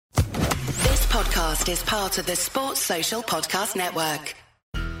podcast is part of the Sports Social Podcast Network.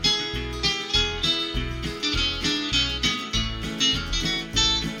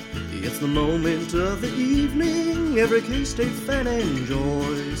 It's the moment of the evening every K-State fan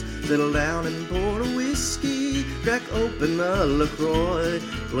enjoys. Settle down and pour a whiskey, crack open a LaCroix.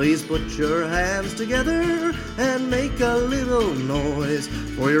 Please put your hands together and make a little noise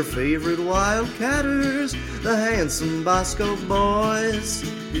for your favorite Wildcatters, the handsome Bosco Boys.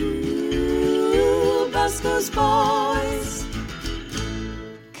 Ooh, Bosco's Boys.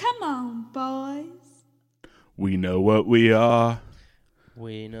 Come on, boys. We know what we are.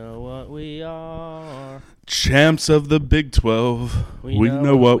 We know what we are. Champs of the Big 12. We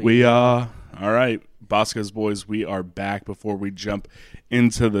know what we are. All right, Bosco's Boys, we are back. Before we jump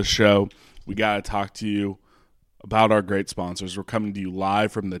into the show, we got to talk to you about our great sponsors. We're coming to you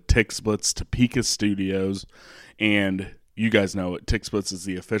live from the TixBlitz Topeka Studios, and you guys know it. TixBlitz is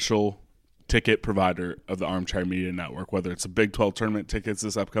the official ticket provider of the Armchair Media Network, whether it's a Big 12 tournament tickets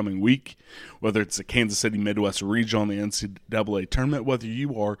this upcoming week, whether it's a Kansas City Midwest Regional in the NCAA tournament, whether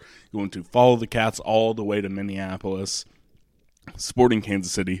you are going to follow the Cats all the way to Minneapolis, supporting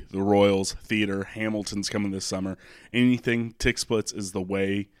Kansas City, the Royals, theater, Hamilton's coming this summer, anything, TixBlitz is the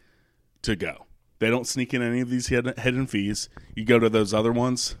way to go. They don't sneak in any of these hidden fees. You go to those other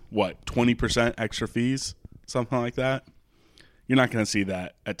ones, 20% extra fees, something like that? You're not going to see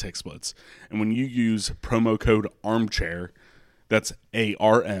that at TixBlitz. And when you use promo code ARMCHAIR, that's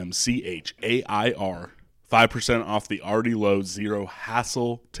ARMCHAIR, 5% off the already low, zero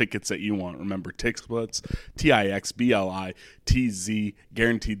hassle tickets that you want. Remember, TixBlitz, TIXBLITZ,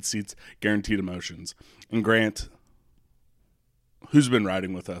 guaranteed seats, guaranteed emotions. And Grant, who's been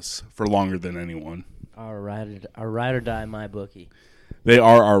riding with us for longer than anyone? Our ride or die, my bookie. They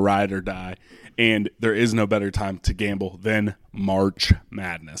are our ride or die, and there is no better time to gamble than March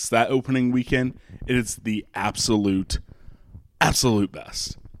Madness. That opening weekend, it is the absolute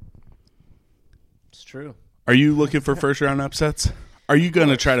best. It's true. Are you looking for first-round upsets? Are you going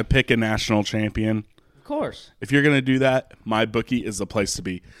to try to pick a national champion? Of course. If you're going to do that, my bookie is the place to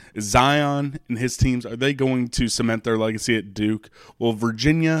be. Is Zion and his teams, are they going to cement their legacy at Duke? Will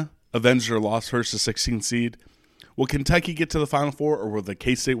Virginia avenge their loss first to 16 seed? Will Kentucky get to the Final Four, or will the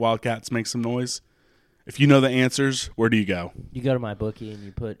K-State Wildcats make some noise? If you know the answers, where do you go? You go to my bookie and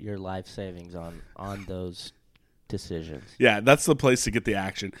you put your life savings on those decisions. Yeah, that's the place to get the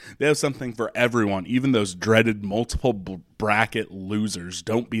action. They have something for everyone, even those dreaded multiple bracket losers.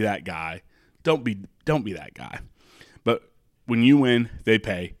 Don't be that guy. Don't be that guy. But when you win, they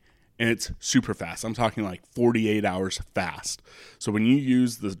pay, and it's super fast. I'm talking like 48 hours fast. So when you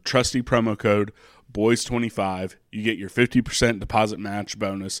use the trusty promo code BOYS25, you get your 50% deposit match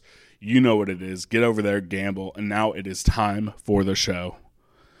bonus. You know what it is. Get over there, gamble, and now it is time for the show.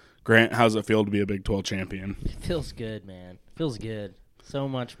 Grant, how's it feel to be a Big 12 champion? It feels good, man. Feels good. So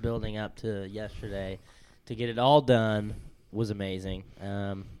much building up to yesterday. To get it all done was amazing.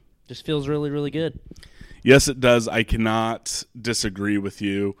 Just feels really, really good. Yes, it does. I cannot disagree with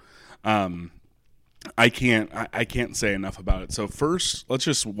you. I can't say enough about it. So first, let's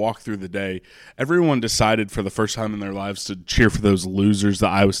just walk through the day. Everyone decided for the first time in their lives to cheer for those losers, the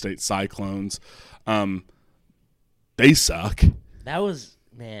Iowa State Cyclones. They suck. That was,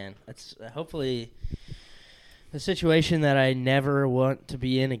 man, that's hopefully a situation that I never want to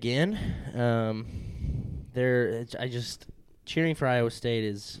be in again. Cheering for Iowa State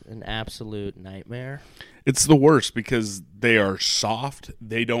is an absolute nightmare. It's the worst because they are soft.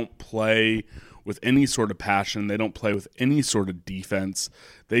 They don't play with any sort of passion. They don't play with any sort of defense.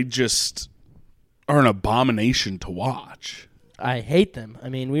 They just are an abomination to watch. I hate them. I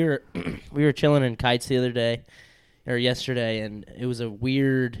mean, we were chilling in Kites the other day, or yesterday, and it was a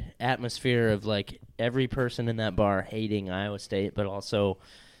weird atmosphere of like every person in that bar hating Iowa State, but also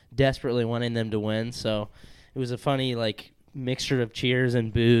desperately wanting them to win. So it was a funny like mixture of cheers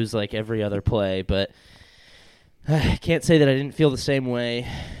and boos like every other play, but I can't say that I didn't feel the same way.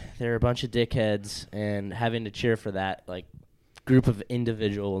 They're a bunch of dickheads, and having to cheer for that like group of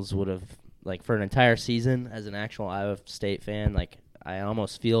individuals would have, like, for an entire season as an actual Iowa State fan, like, I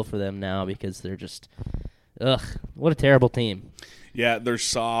almost feel for them now because they're just, what a terrible team. Yeah, they're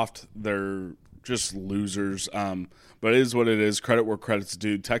soft. They're just losers. But it is what it is. Credit where credit's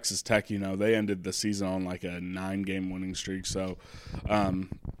due. Texas Tech, they ended the season on like a 9-game winning streak. So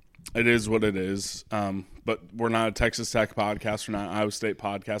it is what it is. But we're not a Texas Tech podcast. We're not an Iowa State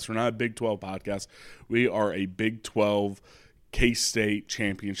podcast. We're not a Big 12 podcast. We are a Big 12 K-State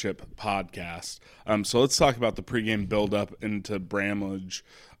championship podcast. So let's talk about the pregame build-up into Bramlage.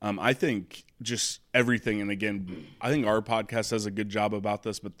 I think just everything, and again, I think our podcast does a good job about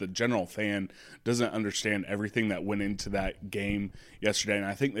this, but the general fan doesn't understand everything that went into that game yesterday, and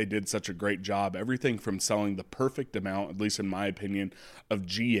I think they did such a great job. Everything from selling the perfect amount, at least in my opinion, of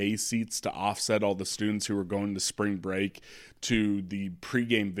GA seats to offset all the students who were going to spring break, to the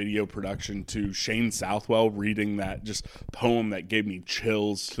pregame video production, to Shane Southwell reading that just poem that gave me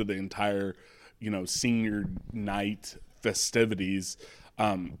chills, to the entire, senior night festivities.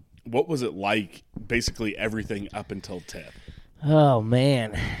 What was it like, basically everything up until tip? Oh,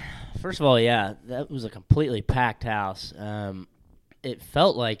 man. First of all, yeah, that was a completely packed house. It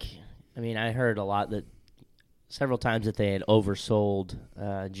felt like, I heard a lot that several times that they had oversold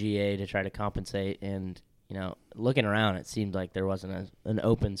GA to try to compensate, and, looking around, it seemed like there wasn't an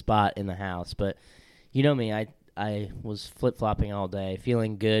open spot in the house. But you know me, I was flip-flopping all day,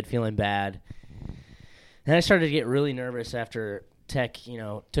 feeling good, feeling bad. And I started to get really nervous after Tech,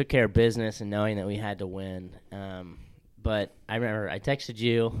 took care of business and knowing that we had to win. But I remember I texted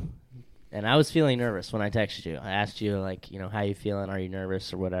you, and I was feeling nervous when I texted you. I asked you, how you feeling? Are you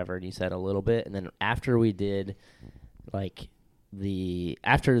nervous or whatever? And you said a little bit. And then after we did, we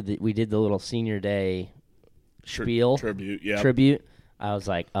did the little senior day tribute, I was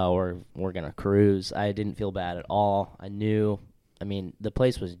like, oh, we're going to cruise. I didn't feel bad at all. I knew, the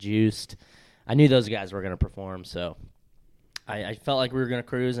place was juiced. I knew those guys were going to perform, so I felt like we were going to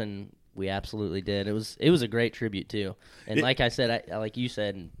cruise, and we absolutely did. It was a great tribute too, and like I said, like you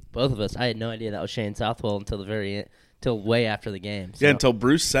said, and both of us, I had no idea that was Shane Southwell until the very end, till way after the game. So. Yeah, until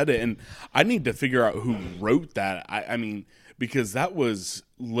Bruce said it, and I need to figure out who wrote that. Because that was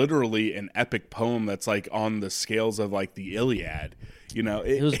literally an epic poem that's like on the scales of like the Iliad.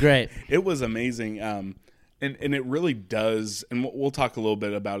 It was great. It was amazing. And it really does, and we'll talk a little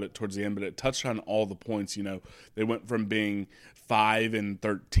bit about it towards the end, but it touched on all the points. They went from being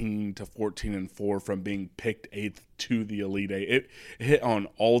 5-13 to 14-4, from being picked 8th to the Elite Eight. It hit on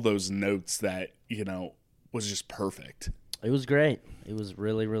all those notes that, was just perfect. It was great. It was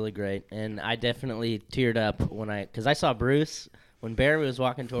really, really great. And I definitely teared up because I saw Bruce, when Barry was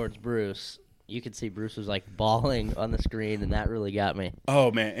walking towards Bruce, you could see Bruce was like bawling on the screen, and that really got me.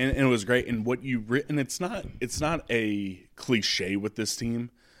 Oh man, and it was great. And what you written, it's not a cliche with this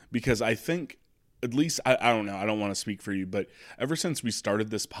team, because I think, at least I don't know, I don't want to speak for you, but ever since we started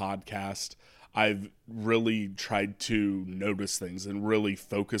this podcast, I've really tried to notice things and really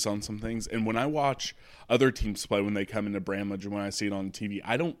focus on some things. And when I watch other teams play, when they come into Bramlage, and when I see it on TV,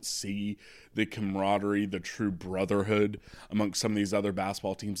 I don't see the camaraderie, the true brotherhood amongst some of these other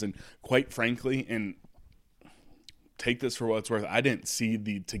basketball teams. And quite frankly, and take this for what it's worth, I didn't see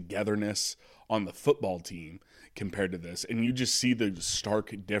the togetherness on the football team compared to this. And you just see the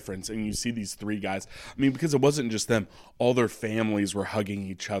stark difference, and you see these three guys. Because it wasn't just them. All their families were hugging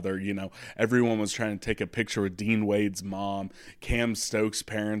each other. Everyone was trying to take a picture with Dean Wade's mom. Cam Stokes'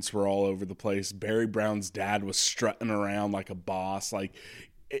 parents were all over the place. Barry Brown's dad was strutting around like a boss.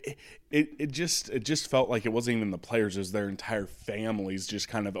 It just felt like it wasn't even the players, it was their entire families just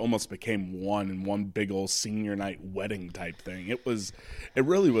kind of almost became one in one big old senior night wedding type thing. It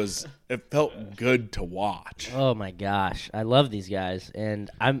felt good to watch. Oh my gosh. I love these guys,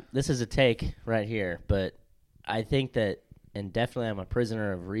 and this is a take right here, but I think that, and definitely I'm a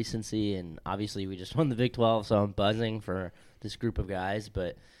prisoner of recency, and obviously we just won the Big 12, so I'm buzzing for this group of guys,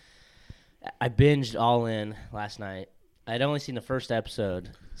 but I binged All In last night. I'd only seen the first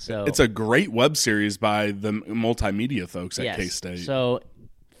episode, so it's a great web series by the multimedia folks at K-State. So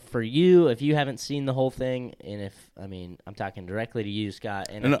for you, if you haven't seen the whole thing, and I'm talking directly to you, Scott,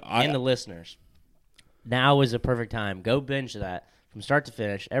 and the listeners, now is a perfect time. Go binge that from start to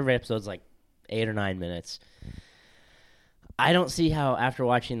finish. Every episode's like 8 or 9 minutes. I don't see how, after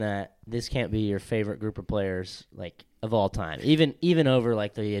watching that, this can't be your favorite group of players of all time. Even over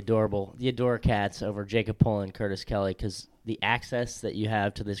the Adore Cats over Jacob Pullen and Curtis Kelly, because the access that you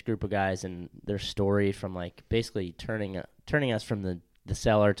have to this group of guys and their story from basically turning us from the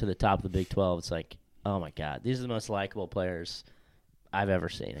cellar to the top of the Big 12. It's like, oh my God, these are the most likable players I've ever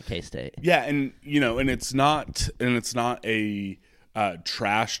seen at K-State. Yeah, and it's not a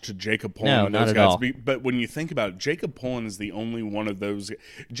trash to Jacob Pullen and those guys. But when you think about it, Jacob Pullen is the only one of those.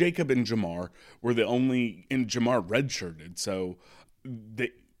 Jacob and Jamar were the only, and Jamar redshirted. So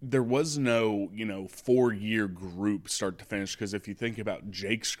there was no, 4-year group start to finish, because if you think about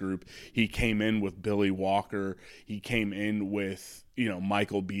Jake's group, he came in with Billy Walker, he came in with,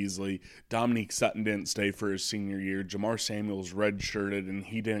 Michael Beasley. Dominique Sutton didn't stay for his senior year. Jamar Samuels redshirted, and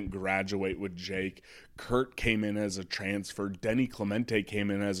he didn't graduate with Jake. Kurt came in as a transfer. Denny Clemente came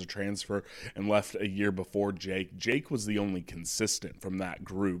in as a transfer and left a year before Jake. Jake was the only consistent from that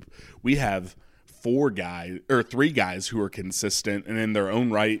group. We have 3 guys who are consistent, and in their own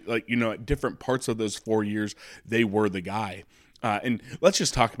right, at different parts of those 4 years, they were the guy. And let's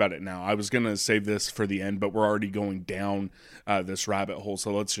just talk about it now. I was going to save this for the end, but we're already going down this rabbit hole,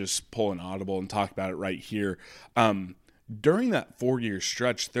 so let's just pull an audible and talk about it right here. During that 4-year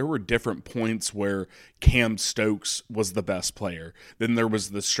stretch, there were different points where Cam Stokes was the best player. Then there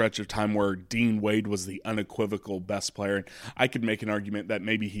was the stretch of time where Dean Wade was the unequivocal best player. And I could make an argument that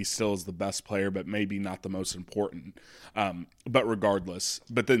maybe he still is the best player, but maybe not the most important. But regardless,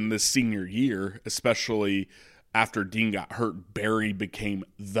 but then this senior year, especially after Dean got hurt, Barry became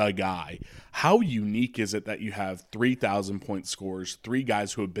the guy. How unique is it that you have 3,000-point scorers, 3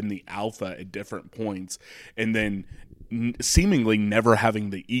 guys who have been the alpha at different points, and then seemingly never having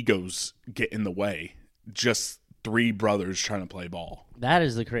the egos get in the way? Just 3 brothers trying to play ball. That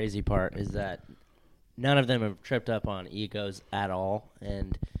is the crazy part, is that none of them have tripped up on egos at all,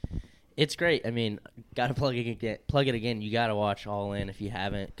 and it's great. I mean, gotta plug it again. You gotta watch All In if you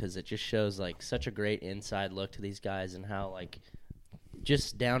haven't, because it just shows such a great inside look to these guys and how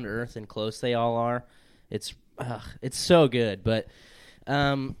just down to earth and close they all are. It's so good, but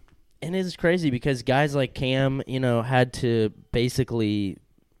and it's crazy because guys like Cam, had to basically.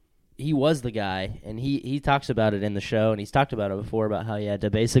 He was the guy, and he talks about it in the show, and he's talked about it before about how he had to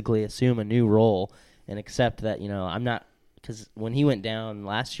basically assume a new role and accept that I'm not. Because when he went down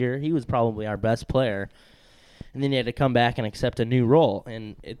last year, he was probably our best player. And then he had to come back and accept a new role.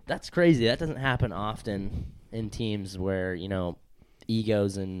 And that's crazy. That doesn't happen often in teams where,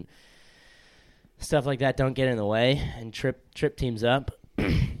 egos and stuff like that don't get in the way and trip teams up.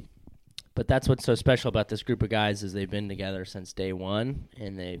 But that's what's so special about this group of guys is they've been together since day one.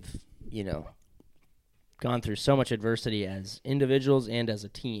 And they've, gone through so much adversity as individuals and as a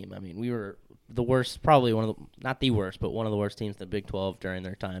team. I mean, we were the worst, probably not the worst, but one of the worst teams in the Big 12 during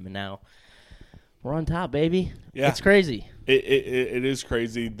their time, and now we're on top, baby. Yeah. It's crazy. It is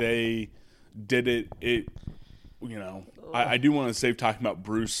crazy. They did it. I do want to save talking about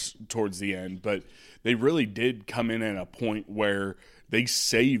Bruce towards the end, but they really did come in at a point where they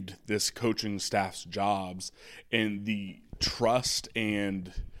saved this coaching staff's jobs, and the trust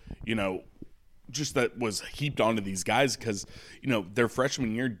and, just that was heaped onto these guys because, their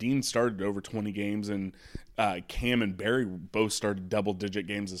freshman year, Dean started over 20 games, and Cam and Barry both started double-digit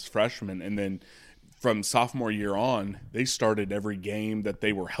games as freshmen. And then from sophomore year on, they started every game that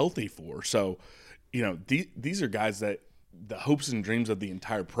they were healthy for. So, these are guys that the hopes and dreams of the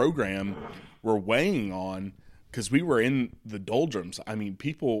entire program were weighing on because we were in the doldrums. I mean,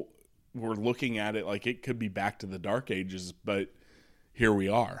 people were looking at it like it could be back to the dark ages, but here we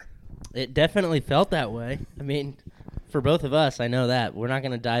are. It definitely felt that way. I mean, for both of us, I know that. We're not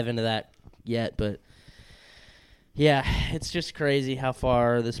going to dive into that yet, but yeah, it's just crazy how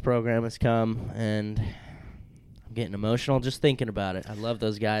far this program has come, and I'm getting emotional just thinking about it. I love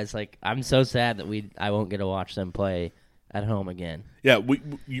those guys. I'm so sad that I won't get to watch them play at home again. Yeah,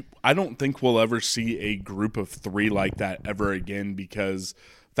 I don't think we'll ever see a group of 3 like that ever again because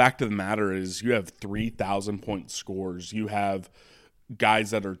fact of the matter is you have 3,000-point scores. You have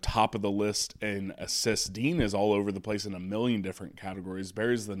guys that are top of the list in assists. Dean is all over the place in a million different categories.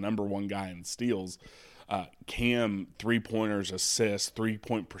 Barry's the number 1 guy in steals. Cam, 3-pointers, assists,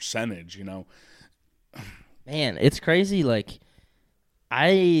 3-point percentage, Man, it's crazy.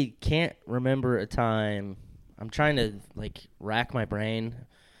 I can't remember a time. I'm trying to, rack my brain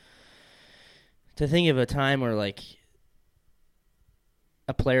to think of a time where,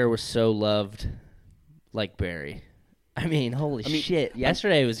 a player was so loved like Barry. I mean, holy shit.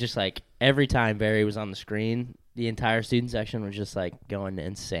 Yesterday was just every time Barry was on the screen, the entire student section was just going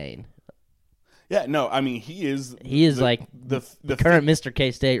insane. Yeah, no, I mean, he is the current Mr.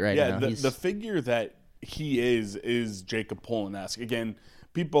 K-State right now. Yeah, the figure that he is Jacob Pullen-esque. Again,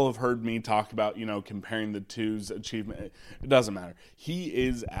 people have heard me talk about, comparing the two's achievement. It doesn't matter. He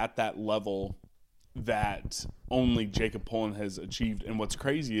is at that level that only Jacob Pullen has achieved. And what's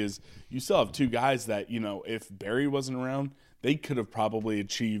crazy is you still have 2 guys that, if Barry wasn't around, they could have probably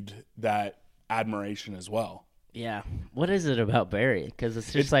achieved that admiration as well. Yeah. What is it about Barry? Because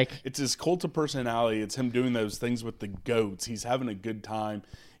it's just it's his cult of personality. It's him doing those things with the goats. He's having a good time.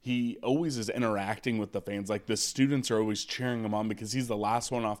 he always is interacting with the fans. Like, the students are always cheering him on because he's the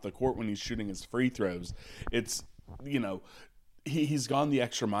last one off the court when he's shooting his free throws. It's, he's gone the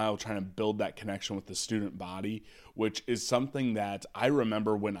extra mile trying to build that connection with the student body, which is something that I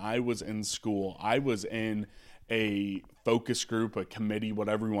remember when I was in school. I was in a focus group, a committee,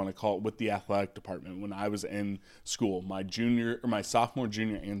 whatever you want to call it, with the athletic department when I was in school, my sophomore,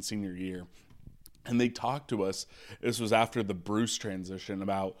 junior, and senior year. And they talked to us, this was after the Bruce transition,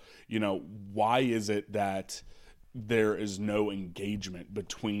 about, why is it that there is no engagement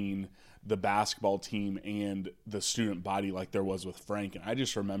between the basketball team and the student body like there was with Frank. And I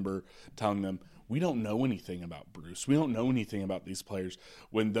just remember telling them, we don't know anything about Bruce. We don't know anything about these players.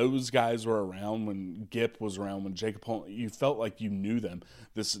 When those guys were around, when Gip was around, when Jacob Holm, you felt like you knew them.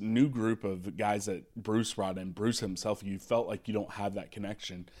 This new group of guys that Bruce brought in, Bruce himself, you felt like you don't have that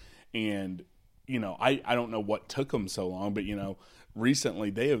connection. And, I don't know what took them so long, but, recently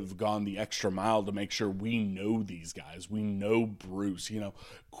they have gone the extra mile to make sure we know these guys. We know Bruce,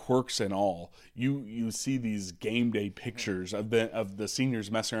 quirks and all. You see these game day pictures of the seniors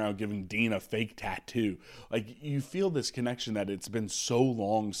messing around giving Dean a fake tattoo. Like, you feel this connection that it's been so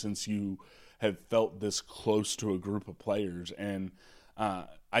long since you have felt this close to a group of players. And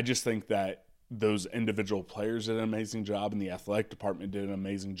I just think that those individual players did an amazing job, and the athletic department did an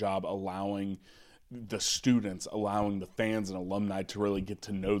amazing job allowing the students, allowing the fans and alumni to really get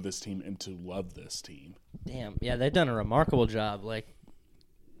to know this team and to love this team. Damn, yeah, they've done a remarkable job,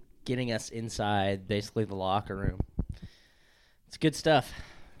 getting us inside basically the locker room. It's good stuff.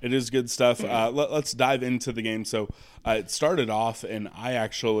 It is good stuff. Let's dive into the game. So it started off, and I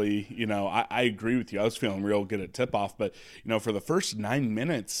actually, I agree with you. I was feeling real good at tip-off, but, for the first 9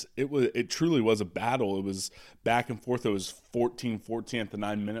 minutes, it truly was a battle. It was back and forth. It was 14-14 at the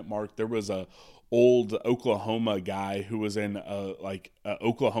 9-minute mark. There was a old Oklahoma guy who was in a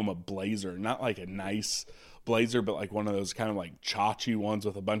Oklahoma blazer, not like a nice blazer, but like one of those kind of like Chachi ones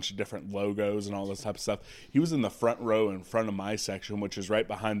with a bunch of different logos and all this type of stuff. He was in the front row in front of my section, which is right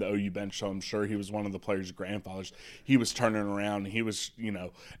behind the OU bench, so I'm sure he was one of the players' grandfathers. He was turning around, and he was,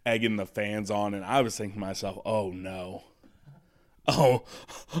 egging the fans on, and I was thinking to myself, oh no. Oh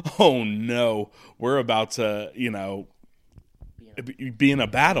no. We're about to, be in a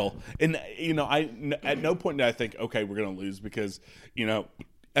battle. And, I at no point did I think, okay, we're going to lose, because,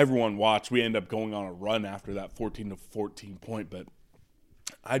 everyone watched. We end up going on a run after that 14-14 point. But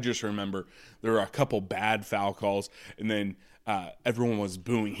I just remember there were a couple bad foul calls, and then everyone was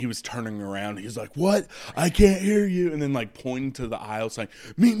booing. He was turning around. He was like, what? I can't hear you. And then pointing to the aisle saying,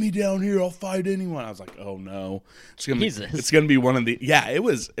 meet me down here. I'll fight anyone. I was like, oh no. It's gonna be one of the, yeah, it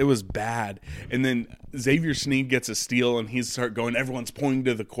was bad. And then Xavier Sneed gets a steal, and he's start going, everyone's pointing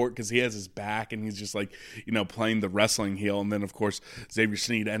to the court because he has his back, and he's just playing the wrestling heel. And then of course Xavier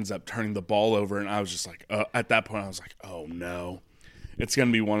Sneed ends up turning the ball over, and I was just like, at that point I was like, oh no. It's going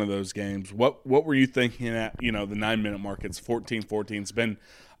to be one of those games. What were you thinking at, the 9-minute mark? It's 14-14. It's been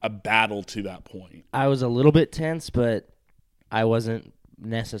a battle to that point. I was a little bit tense, but I wasn't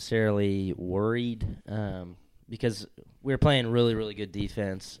necessarily worried because we were playing really, really good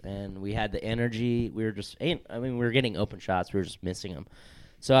defense, and we had the energy. We were getting open shots. We were just missing them.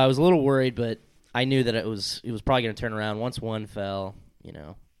 So I was a little worried, but I knew that it was probably going to turn around. Once one fell,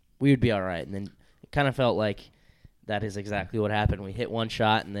 we would be all right. And then it kind of felt like that is exactly what happened. We hit one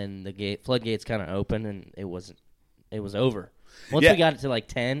shot, and then the floodgates kind of opened, and it was over. Once we got it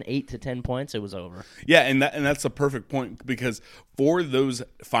to 8 to 10 points, it was over. Yeah, and that's a perfect point, because for those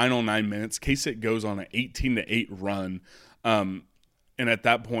final 9 minutes, K-State goes on an 18-8 run, and at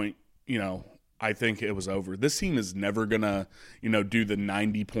that point, I think it was over. This team is never gonna, do the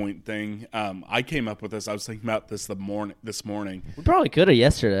 90-point thing. I came up with this. I was thinking about this this morning. We probably could have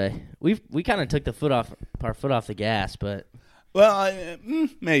yesterday. We kind of took our foot off the gas, but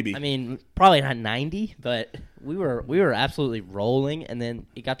maybe. I mean, probably not 90, but we were absolutely rolling, and then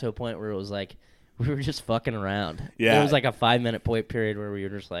it got to a point where it was like we were just fucking around. Yeah, it was like a 5-minute point period where we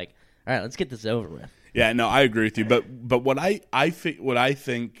were just like, all right, let's get this over with. Yeah, no, I agree with you. But what I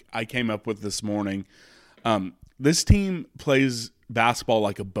think I came up with this morning, this team plays basketball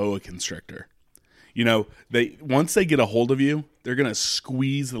like a boa constrictor. Once they get a hold of you, they're gonna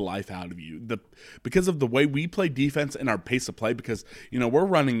squeeze the life out of you. Because of the way we play defense and our pace of play. Because we're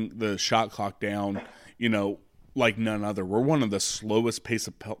running the shot clock down. Like none other. We're one of the slowest pace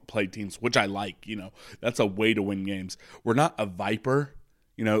of play teams, which I like. That's a way to win games. We're not a Viper.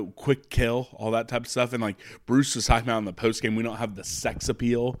 Quick kill, all that type of stuff. And Bruce was talking about in the post game, we don't have the sex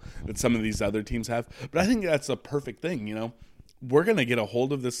appeal that some of these other teams have. But I think that's a perfect thing, We're going to get a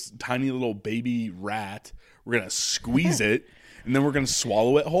hold of this tiny little baby rat. We're going to squeeze it. and then we're going to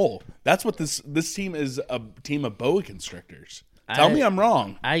swallow it whole. That's what this team is, a team of boa constrictors. Tell me I'm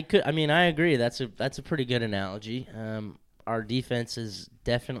wrong. I agree. That's a pretty good analogy. Our defense is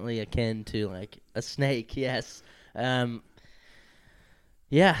definitely akin to like a snake. Yes. Yeah.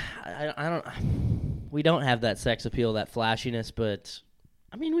 I don't. We don't have that sex appeal, that flashiness, but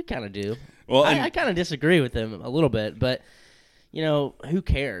I mean, we kind of do. Well, I kind of disagree with him a little bit, but who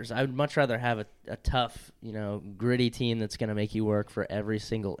cares? I would much rather have a tough, gritty team that's going to make you work for every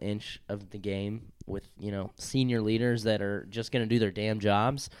single inch of the game with, senior leaders that are just going to do their damn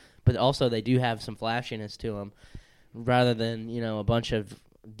jobs, but also they do have some flashiness to them, rather than, a bunch of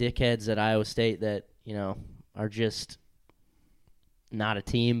dickheads at Iowa State that, are just not a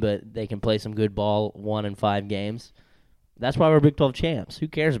team, but they can play some good ball 1 in 5 games. That's why we're Big 12 champs. Who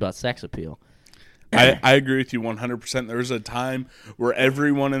cares about sex appeal? I agree with you 100%. There was a time where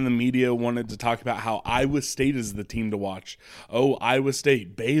everyone in the media wanted to talk about how Iowa State is the team to watch. Oh, Iowa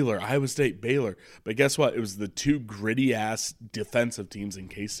State, Baylor, Iowa State, Baylor. But guess what? It was the 2 gritty-ass defensive teams in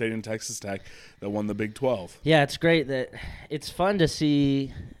K-State and Texas Tech that won the Big 12. Yeah, it's great that it's fun to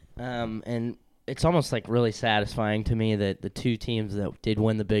see, and it's almost like really satisfying to me that the 2 teams that did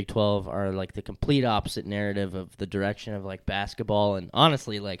win the Big 12 are like the complete opposite narrative of the direction of like basketball and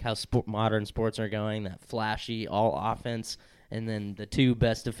honestly like how modern sports are going, that flashy all offense, and then the 2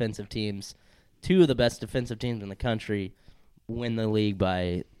 best defensive teams, 2 of the best defensive teams in the country win the league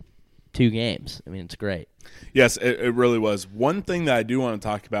by 2 games. I mean, it's great. Yes, it really was. One thing that I do want to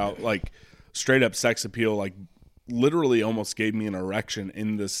talk about, like straight up sex appeal, like literally almost gave me an erection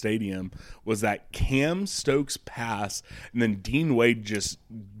in the stadium, was that Cam Stokes pass and then Dean Wade just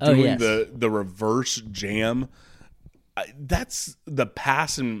doing the reverse jam. That's the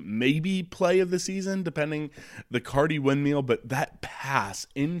pass and maybe play of the season, depending the Cardi windmill, but that pass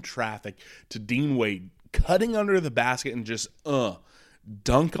in traffic to Dean Wade, cutting under the basket and just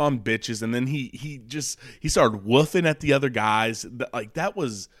dunk on bitches, and then he started woofing at the other guys. That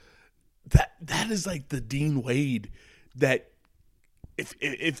was That is like the Dean Wade that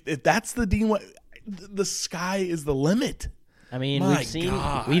if that's the Dean Wade, the sky is the limit. I mean,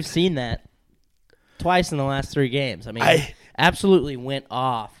 we've seen that twice in the last 3 games. I mean, absolutely went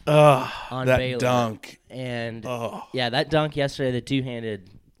off on that Baylor. Dunk. And that dunk yesterday, the 2-handed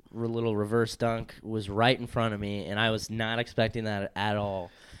little reverse dunk, was right in front of me, and I was not expecting that at all.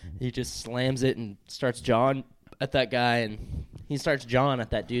 He just slams it and starts jawing at that guy, and he starts jawing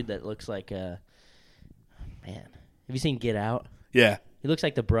at that dude that looks like man. Have you seen Get Out? Yeah. He looks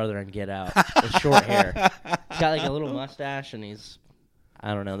like the brother in Get Out with short hair. He's got like a little mustache, and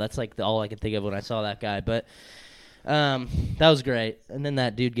I don't know. That's like all I could think of when I saw that guy. But that was great. And then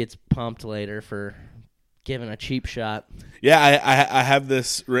that dude gets pumped later for giving a cheap shot. Yeah, I have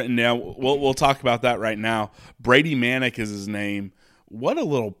this written down. We'll talk about that right now. Brady Manick is his name. What a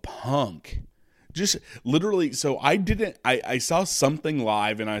little punk. Just literally, so I saw something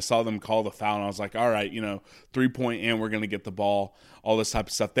live and I saw them call the foul and I was like, all right, 3-point and we're going to get the ball, all this type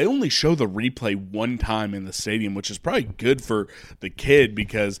of stuff. They only show the replay one time in the stadium, which is probably good for the kid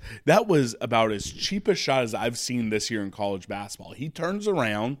because that was about as cheap a shot as I've seen this year in college basketball. He turns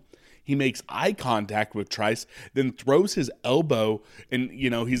around. He makes eye contact with Trice, then throws his elbow, and,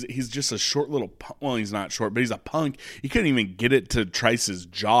 he's just a short little – well, he's not short, but he's a punk. He couldn't even get it to Trice's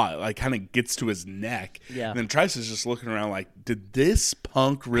jaw. It, like, kind of gets to his neck. Yeah. And then Trice is just looking around like, did this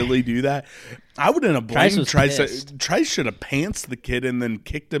punk really do that? I wouldn't have blamed Trice. Trice should have pantsed the kid and then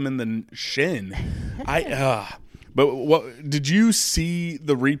kicked him in the shin. But what did you see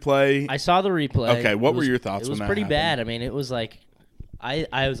the replay? I saw the replay. Okay, what were your thoughts on that? It was pretty bad. I mean, it was like –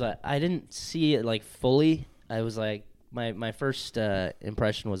 I was like, I didn't see it like fully. I was like, my first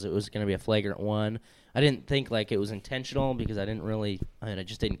impression was it was going to be a flagrant 1. I didn't think like it was intentional because I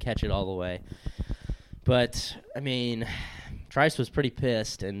just didn't catch it all the way. But I mean, Trice was pretty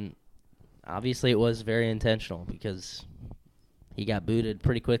pissed, and obviously it was very intentional because he got booted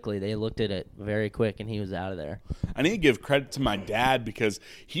pretty quickly. They looked at it very quick, and he was out of there. I need to give credit to my dad because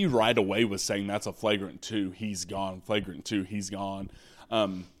he right away was saying that's a flagrant 2. He's gone. Flagrant 2. He's gone.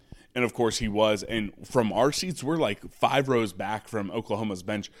 And, of course, he was. And from our seats, we're like 5 rows back from Oklahoma's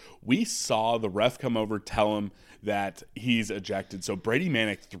bench. We saw the ref come over, tell him that he's ejected. So Brady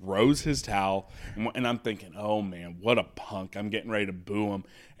Manick throws his towel, and I'm thinking, oh, man, what a punk. I'm getting ready to boo him.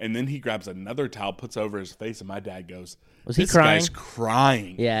 And then he grabs another towel, puts it over his face, and my dad goes, was he crying? This guy's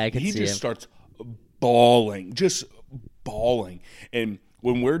crying. Yeah, I could see him. He just starts bawling, just bawling. And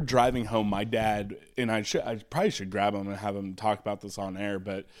when we're driving home, my dad, and I probably should grab him and have him talk about this on air,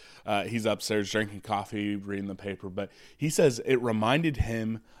 but he's upstairs drinking coffee, reading the paper. But he says it reminded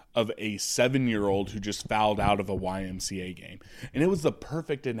him of a 7-year-old who just fouled out of a YMCA game. And it was the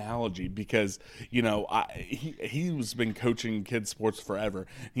perfect analogy because, he's been coaching kids sports forever.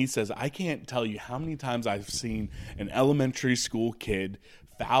 He says, I can't tell you how many times I've seen an elementary school kid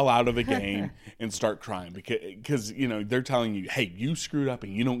foul out of a game and start crying because they're telling you, hey, you screwed up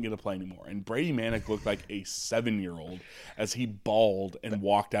and you don't get to play anymore. And Brady Manek looked like a 7-year-old as he bawled and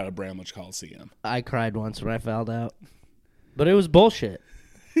walked out of Bramlage Coliseum. I cried once when I fouled out, but it was bullshit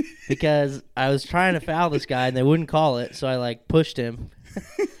because I was trying to foul this guy and they wouldn't call it, so I pushed him.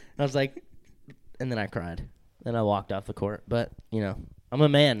 I was like, and then I cried. Then I walked off the court. But I'm a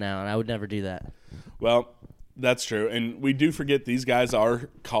man now, and I would never do that. Well, that's true, and we do forget these guys are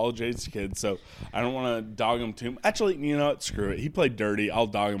college-age kids, so I don't want to dog them too much. Actually, you know what? Screw it. He played dirty. I'll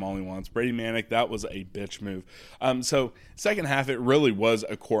dog him all he wants. Brady Manek, that was a bitch move. So second half, it really was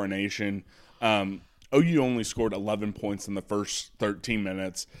a coronation. OU only scored 11 points in the first 13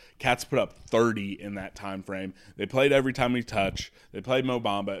 minutes. Cats put up 30 in that time frame. They played every time we touch. They played Mo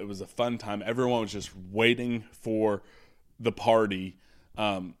Bamba. It was a fun time. Everyone was just waiting for the party.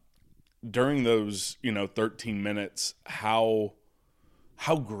 During those, 13 minutes, how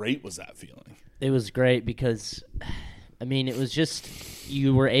great was that feeling? It was great because, it was just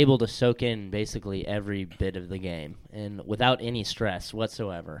you were able to soak in basically every bit of the game and without any stress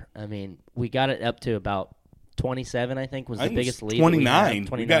whatsoever. We got it up to about 27, I think, was the biggest lead. 29.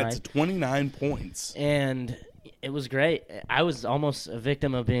 We got to 29 points. And it was great. I was almost a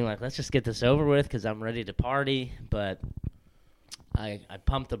victim of being like, let's just get this over with because I'm ready to party, but I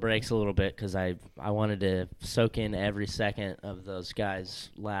pumped the brakes a little bit because I wanted to soak in every second of those guys'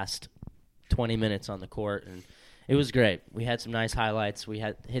 last 20 minutes on the court, and it was great. We had some nice highlights. We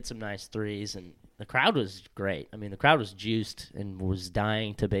had hit some nice threes, and the crowd was great. The crowd was juiced and was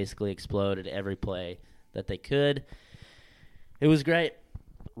dying to basically explode at every play that they could. It was great.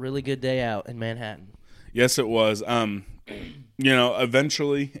 Really good day out in Manhattan. Yes, it was.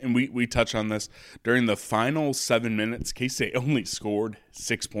 Eventually, and we touch on this, during the final 7 minutes, K-State only scored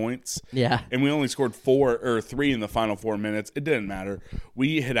 6 points. Yeah. And we only scored 3 in the final 4 minutes. It didn't matter.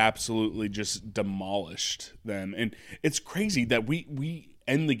 We had absolutely just demolished them. And it's crazy that we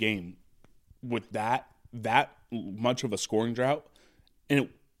end the game with that much of a scoring drought, and it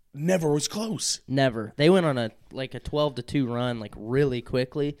never was close. Never. They went on a 12-2 run really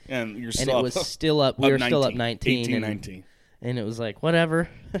quickly. And it was still up. We were still up 19. 18-19. And it was whatever.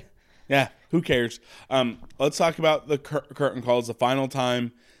 Yeah, who cares? Let's talk about the curtain calls. The final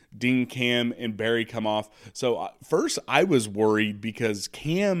time Dean, Cam, and Barry come off. So first I was worried because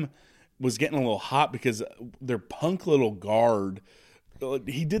Cam was getting a little hot because their punk little guard,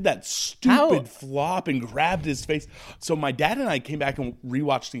 he did that stupid flop and grabbed his face. So my dad and I came back and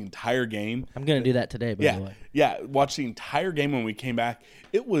rewatched the entire game. I'm going to do that today, by the way. Yeah, watched the entire game when we came back.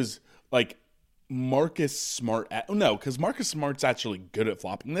 It was Marcus Smart. Because Marcus Smart's actually good at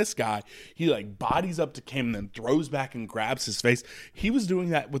flopping. This guy, he bodies up to Cam and then throws back and grabs his face. He was doing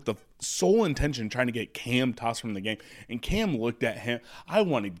that with the sole intention trying to get Cam tossed from the game. And Cam looked at him. I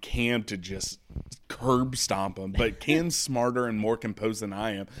wanted Cam to just curb stomp him, but Cam's smarter and more composed than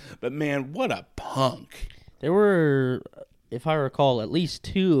I am. But man, what a punk. There were, if I recall, at least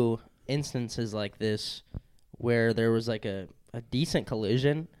 2 instances like this where there was a decent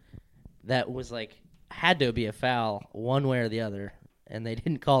collision that was had to be a foul one way or the other, and they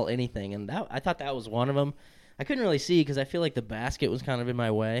didn't call anything. And I thought that was one of them. I couldn't really see because I feel like the basket was kind of in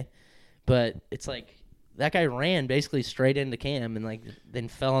my way, but it's that guy ran basically straight into Cam and then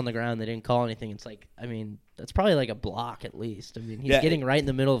fell on the ground. They didn't call anything. It's that's probably a block at least. He's getting right in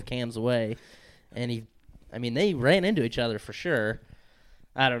the middle of Cam's way, and they ran into each other for sure.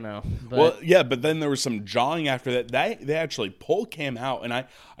 I don't know. But but then there was some jawing after that. They actually pulled Cam out, and I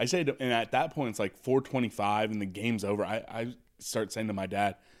said, and at that point it's 4:25 and the game's over. I start saying to my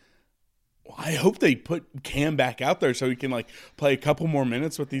dad, well, I hope they put Cam back out there so he can play a couple more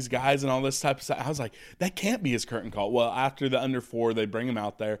minutes with these guys and all this type of stuff. I was like, that can't be his curtain call. Well, after the under 4, they bring him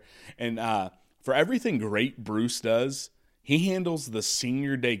out there, and for everything great Bruce does, he handles the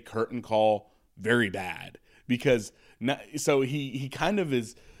senior day curtain call very bad because. So he kind of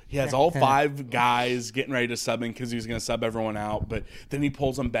is. He has all 5 guys getting ready to sub in because he was going to sub everyone out, but then he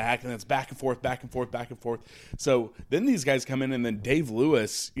pulls them back, and it's back and forth, back and forth, back and forth. So then these guys come in, and then Dave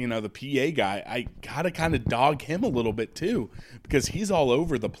Lewis, the PA guy, I gotta kind of dog him a little bit too because he's all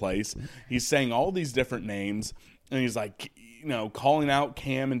over the place. He's saying all these different names, and he's calling out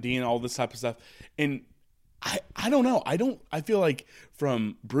Cam and Dean, all this type of stuff, and I don't know. I feel like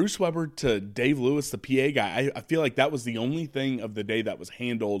from Bruce Weber to Dave Lewis, the PA guy, I feel like that was the only thing of the day that was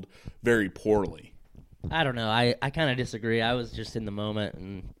handled very poorly. I don't know. I kind of disagree. I was just in the moment,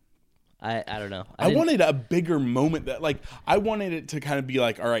 and I don't know. I wanted a bigger moment that, like, I wanted it to kind of be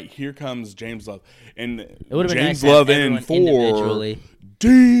like, all right, here comes James Love, and It would have been James nice Love to have in everyone for individually.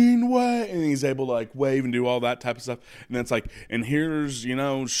 Dean Way, and he's able to like wave and do all that type of stuff, and then it's like, and here's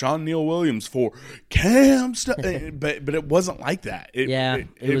Sean Neal Williams for Cam, but it wasn't like that.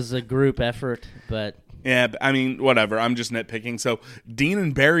 It was a group effort, but. Yeah, I mean, whatever. I'm just nitpicking. So Dean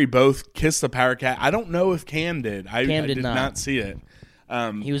and Barry both kissed the Power Cat. I don't know if Cam did. I did not see it.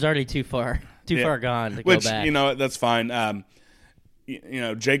 He was already too far gone to go back. That's fine.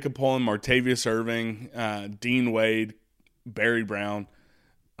 Jacob Pullen, Martavius Irving, Dean Wade, Barry Brown.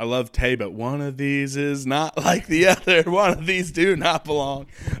 I love Tay, but one of these is not like the other. One of these do not belong.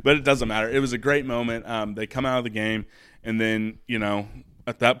 But it doesn't matter. It was a great moment. They come out of the game, and then,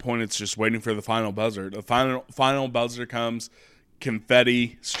 at that point, it's just waiting for the final buzzer. The final buzzer comes,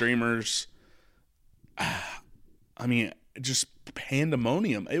 confetti, streamers. I mean, just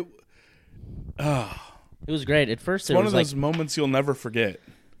pandemonium. It was great. At first, it's one of those moments you'll never forget.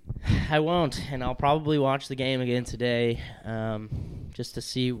 I won't, and I'll probably watch the game again today just to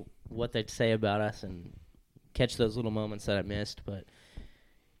see what they'd say about us and catch those little moments that I missed. But,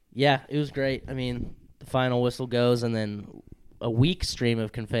 yeah, it was great. I mean, the final whistle goes, and then a weak stream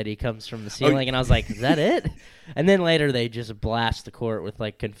of confetti comes from the ceiling, and I was like, is that it? And then later they just blast the court with,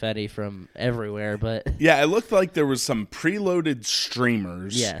 like, confetti from everywhere. But yeah, it looked like there was some preloaded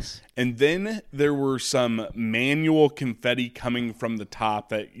streamers. Yes. And then there were some manual confetti coming from the top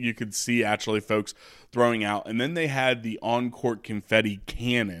that you could see actually folks throwing out. And then they had the on-court confetti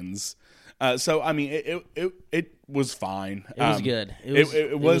cannons. So, I mean, it was fine. It was good.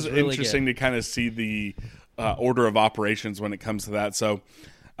 It was really interesting to kind of see the order of operations when it comes to that. So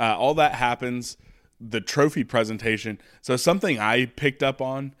all that happens, the trophy presentation. So something I picked up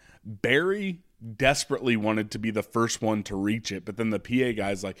on, Barry desperately wanted to be the first one to reach it, but then the PA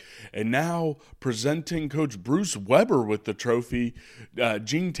guy's like, and now presenting Coach Bruce Weber with the trophy,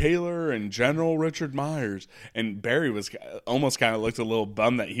 Gene Taylor and General Richard Myers. And Barry was almost kind of looked a little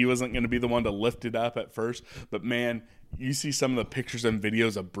bummed that he wasn't going to be the one to lift it up at first. But man, you see some of the pictures and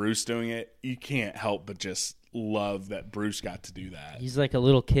videos of Bruce doing it, you can't help but just love that Bruce got to do that. He's like a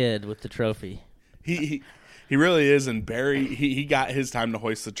little kid with the trophy. He really is, and Barry, he got his time to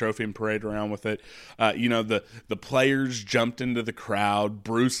hoist the trophy and parade around with it. The players jumped into the crowd.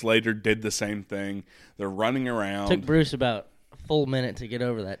 Bruce later did the same thing. They're running around. Took Bruce about a full minute to get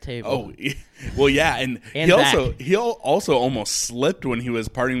over that table. Oh, well, yeah, and he also almost slipped when he was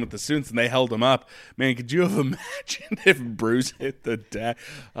partying with the students, and they held him up. Man, could you have imagined if Bruce hit the deck?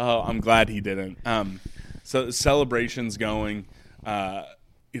 Oh, I'm glad he didn't. So the celebration's going.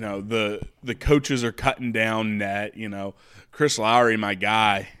 The coaches are cutting down net. Chris Lowry, my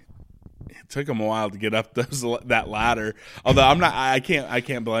guy, it took him a while to get up that ladder. Although I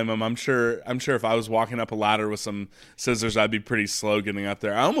can't blame him. I'm sure if I was walking up a ladder with some scissors, I'd be pretty slow getting up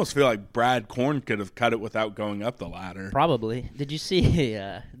there. I almost feel like Brad Korn could have cut it without going up the ladder. Probably. Did you see?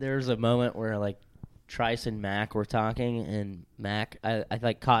 There was a moment where like Trice and Mac were talking, and Mac,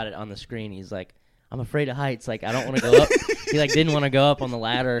 I caught it on the screen. He's like, I'm afraid of heights. Like, I don't want to go up. He, didn't want to go up on the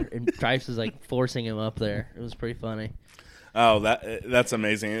ladder, and Trice was, forcing him up there. It was pretty funny. Oh, that's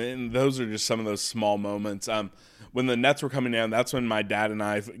amazing. And those are just some of those small moments. When the Nets were coming down, that's when my dad and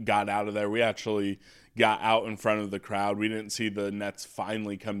I got out of there. We actually got out in front of the crowd. We didn't see the Nets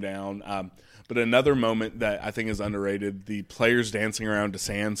finally come down. But another moment that I think is underrated, the players dancing around to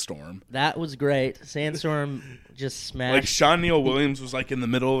Sandstorm. That was great. Sandstorm just smashed. Like Sean Neal Williams was in the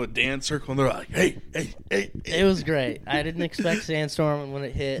middle of a dance circle, and they're like, hey. It was great. I didn't expect Sandstorm, and when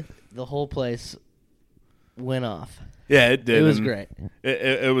it hit, the whole place went off. Yeah, it did. It was great.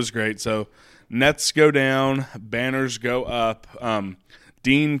 It was great. So Nets go down, banners go up.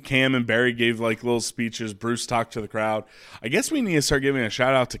 Dean, Cam, and Barry gave little speeches. Bruce talked to the crowd. I guess we need to start giving a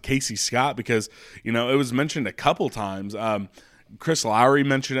shout out to Casey Scott because, it was mentioned a couple times. Chris Lowry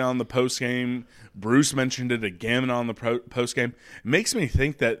mentioned it on the post game. Bruce mentioned it again on the post game. It makes me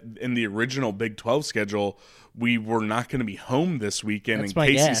think that in the original Big 12 schedule, we were not going to be home this weekend. That's and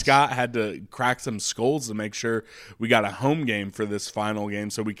Casey guess. Scott had to crack some skulls to make sure we got a home game for this final game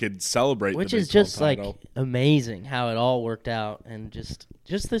so we could celebrate Which the Big is just 12 title. Amazing how it all worked out, and just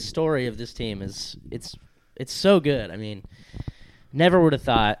the story of this team is it's so good. I mean, never would have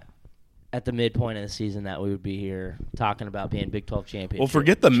thought at the midpoint of the season that we would be here talking about being Big 12 champions. Well,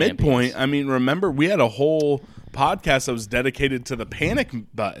 forget the midpoint. I mean, remember we had a whole podcast that was dedicated to the panic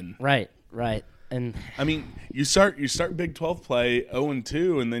button. Right. And I mean, you start Big 12 play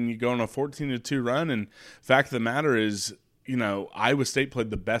 0-2, and then you go on a 14-2 run. And fact of the matter is, Iowa State played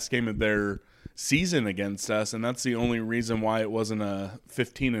the best game of their season against us, and that's the only reason why it wasn't a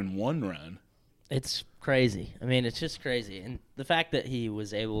 15-1 run. It's crazy. I mean, it's just crazy. And the fact that he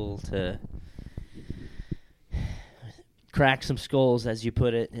was able to crack some skulls, as you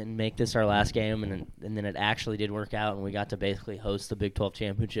put it, and make this our last game, and then it actually did work out, and we got to basically host the Big 12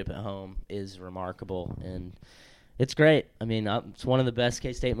 championship at home is remarkable, and it's great. I mean, it's one of the best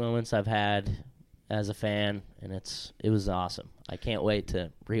K-State moments I've had as a fan, and it was awesome. I can't wait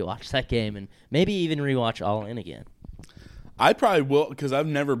to rewatch that game and maybe even rewatch All In again. I probably will, because I've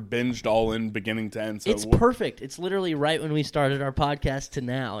never binged All In beginning to end. So it's perfect. It's literally right when we started our podcast to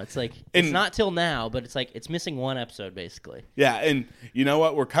now. It's like it's not till now, but it's like it's missing one episode basically. Yeah, and you know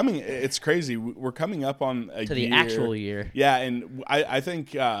what? It's crazy. We're coming up on a to the year. Actual year. Yeah, and I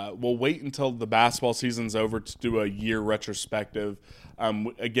think we'll wait until the basketball season's over to do a year retrospective.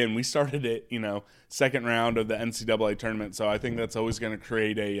 Again, we started it, second round of the NCAA tournament, so I think that's always going to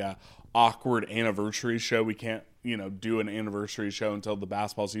create a awkward anniversary show. We can't do an anniversary show until the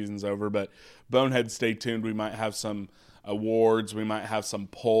basketball season's over, but Bonehead, stay tuned. We might have some awards. We might have some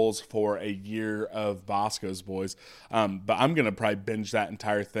polls for a year of Bosco's Boys. But I'm going to probably binge that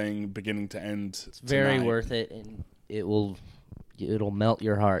entire thing beginning to end. It's very worth it, and it'll melt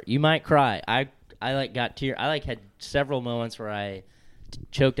your heart. You might cry. I had several moments where I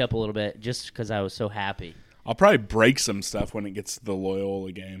choked up a little bit just because I was so happy. I'll probably break some stuff when it gets to the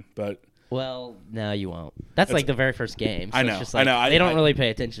Loyola game, but... Well, no, you won't. That's like the very first game. So I know. It's just like, I know. They don't really pay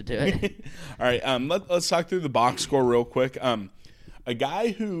attention to it. All right. Let's talk through the box score real quick. A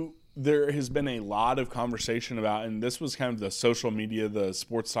guy who there has been a lot of conversation about, and this was kind of the social media, the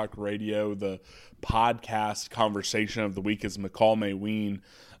sports talk radio, the podcast conversation of the week, is McCall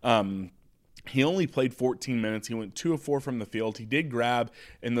Mayween. He only played 14 minutes. He went 2 of 4 from the field. He did grab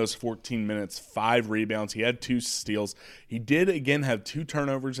in those 14 minutes 5 rebounds. He had 2 steals. He did, again, have 2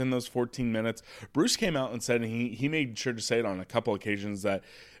 turnovers in those 14 minutes. Bruce came out and said, and he made sure to say it on a couple occasions, that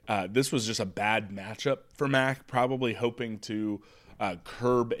this was just a bad matchup for Mac, probably hoping to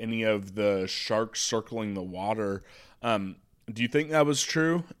curb any of the sharks circling the water. Do you think that was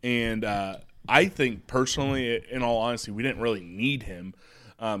true? And I think, personally, in all honesty, we didn't really need him.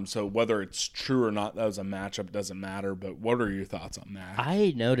 So whether it's true or not, that was a matchup, doesn't matter. But what are your thoughts on that?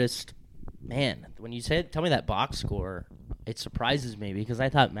 I noticed, man, when you tell me that box score, it surprises me because I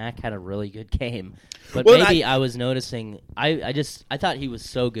thought Mac had a really good game. But maybe I was noticing. I thought he was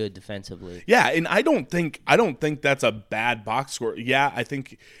so good defensively. Yeah, and I don't think that's a bad box score. Yeah, I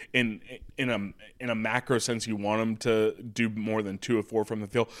think in a macro sense you want him to do more than 2 of 4 from the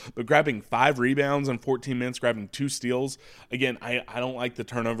field. But grabbing 5 rebounds in 14 minutes, grabbing 2 steals, again, I don't like the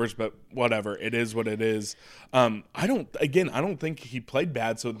turnovers, but whatever, it is what it is. I don't think he played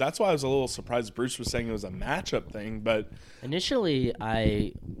bad, so that's why I was a little surprised Bruce was saying it was a matchup thing. But initially,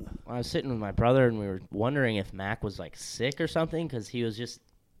 I was sitting with my brother and we were wondering if Mac was like sick or something because he was just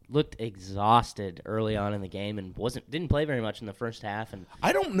looked exhausted early on in the game and didn't play very much in the first half. And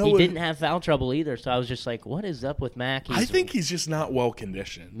I don't know. He didn't have foul trouble either, so I was just like, what is up with Mac? I think he's just not well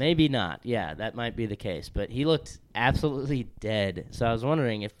conditioned. Maybe not. Yeah, that might be the case. But he looked absolutely dead. So I was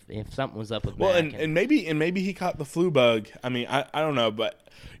wondering if something was up with Mac. Well, and maybe he caught the flu bug. I mean, I don't know, but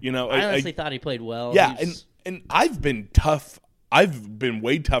I honestly thought he played well. Yeah, and I've been tough. I've been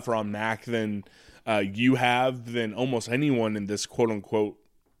way tougher on Mac than you have, than almost anyone in this quote unquote.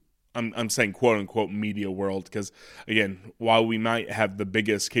 I'm saying quote unquote media world because, again, while we might have the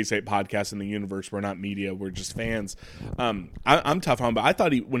biggest K-State podcast in the universe, we're not media, we're just fans. I'm tough on him, but I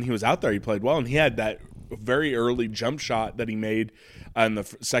thought when he was out there, he played well, and he had that very early jump shot that he made in the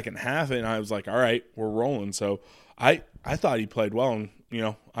second half, and I was like, all right, we're rolling. So I thought he played well, and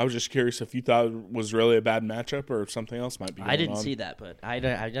I was just curious if you thought it was really a bad matchup or if something else might be going on. I didn't see that, but I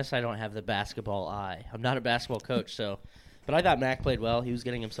guess I don't have the basketball eye. I'm not a basketball coach, so. But I thought Mac played well. He was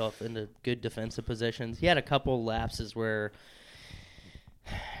getting himself into good defensive positions. He had a couple lapses where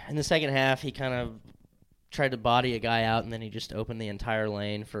in the second half he kind of tried to body a guy out, and then he just opened the entire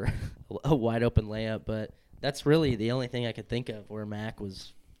lane for a wide-open layup. But that's really the only thing I could think of where Mac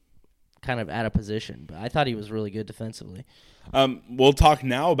was kind of out of position. But I thought he was really good defensively. We'll talk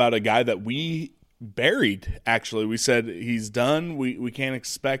now about a guy that we buried, actually. We said he's done. We can't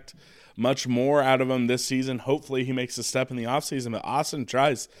expect much more out of him this season. Hopefully he makes a step in the offseason, but Austin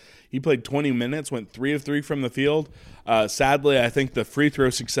Trice, he played 20 minutes, went 3 of 3 from the field. Sadly, I think the free throw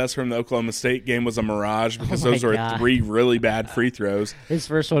success from the Oklahoma State game was a mirage because those were 3 really bad free throws. His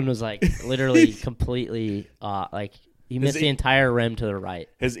first one was like literally completely He missed the entire rim to the right.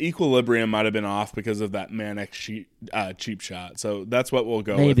 His equilibrium might have been off because of that Manic cheap shot. So that's what we'll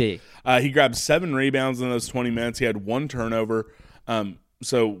go Maybe. with. He grabbed 7 rebounds in those 20 minutes. He had 1 turnover.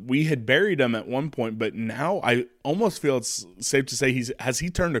 So we had buried him at one point, but now I almost feel it's safe to say has he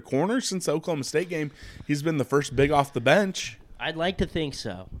turned a corner since the Oklahoma State game? He's been the first big off the bench. I'd like to think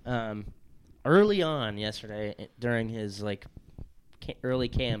so. Early on yesterday, during his early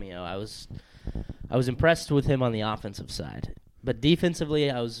cameo, I was impressed with him on the offensive side, but defensively,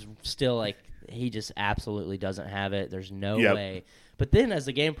 I was still he just absolutely doesn't have it. There's no way. But then as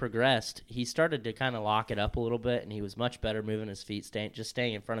the game progressed, he started to kind of lock it up a little bit, and he was much better moving his feet,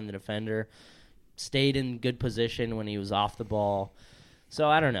 staying in front of the defender, stayed in good position when he was off the ball. So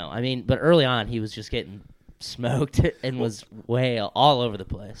I don't know. I mean, but early on, he was just getting smoked and was way all over the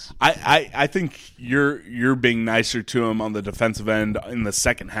place. I think you're being nicer to him on the defensive end in the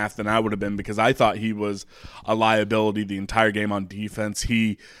second half than I would have been, because I thought he was a liability the entire game on defense.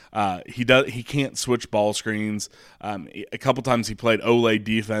 He can't switch ball screens. A couple times he played Olay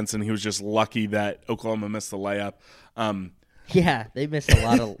defense, and he was just lucky that Oklahoma missed the layup. Yeah, they missed a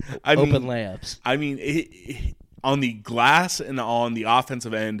lot of open layups. I mean, on the glass and on the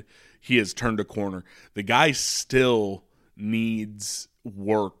offensive end, he has turned a corner. The guy still needs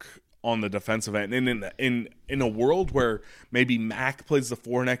work on the defensive end. And in a world where maybe Mac plays the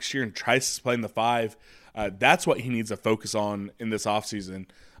 4 next year and Trice is playing the 5, that's what he needs to focus on in this offseason.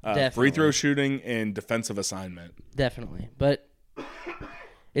 Free throw shooting and defensive assignment. Definitely. But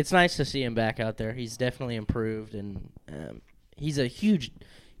it's nice to see him back out there. He's definitely improved, and he's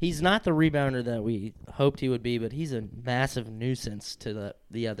not the rebounder that we hoped he would be, but he's a massive nuisance to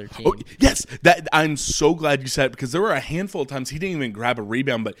the other team. Oh, yes, I'm so glad you said it, because there were a handful of times he didn't even grab a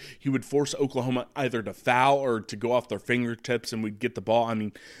rebound, but he would force Oklahoma either to foul or to go off their fingertips, and we'd get the ball. I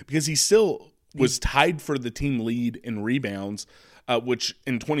mean, because he still was tied for the team lead in rebounds, which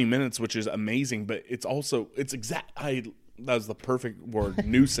in 20 minutes, which is amazing, but that was the perfect word,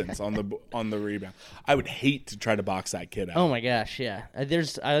 nuisance on the rebound. I would hate to try to box that kid out. Oh my gosh, yeah. There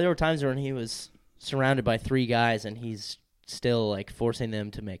were times when he was surrounded by 3 guys and he's still forcing them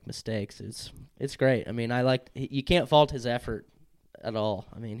to make mistakes. It's great. I mean, you can't fault his effort at all.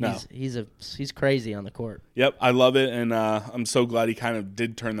 I mean, he's crazy on the court. Yep, I love it, and I'm so glad he kind of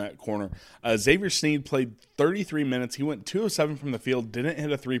did turn that corner. Xavier Sneed played 33 minutes. He went 2 of 7 from the field, didn't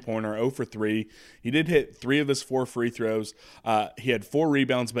hit a 3-pointer, 0 for 3. He did hit 3 of his 4 free throws. He had 4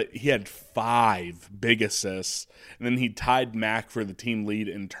 rebounds, but he had 5 big assists, and then he tied Mac for the team lead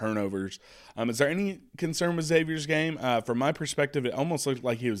in turnovers. Is there any concern with Xavier's game? From my perspective, it almost looked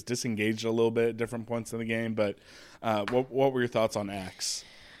like he was disengaged a little bit at different points in the game, but what were your thoughts on X?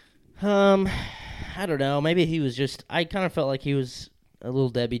 I don't know. Maybe he was just – I kind of felt like he was a little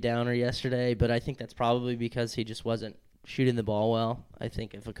Debbie Downer yesterday, but I think that's probably because he just wasn't shooting the ball well. I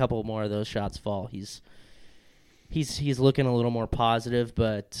think if a couple more of those shots fall, he's looking a little more positive,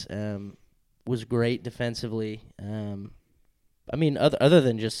 but was great defensively. I mean, other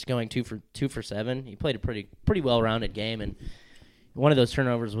than just going 2 for 7, he played a pretty well-rounded game, and one of those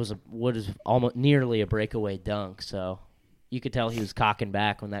turnovers was almost nearly a breakaway dunk. So you could tell he was cocking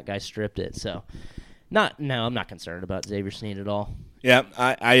back when that guy stripped it. So I'm not concerned about Xavier Sneed at all. Yeah,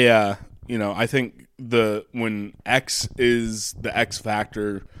 I think when X is the X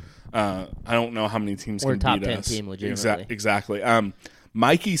factor, I don't know how many teams We're can a beat top 10 us. team legitimately. Exactly.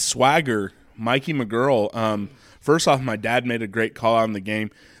 Mikey Swagger, Mikey McGurl. First off, my dad made a great call out in the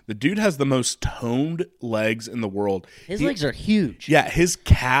game. The dude has the most toned legs in the world. His legs are huge. Yeah, his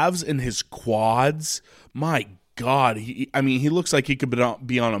calves and his quads, my God. He looks like he could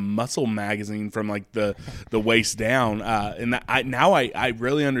be on a muscle magazine from the waist down. I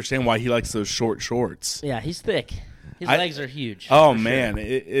really understand why he likes those short shorts. Yeah, he's thick. His legs are huge. Oh man, sure.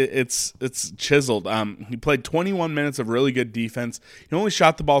 It's chiseled. He played 21 minutes of really good defense. He only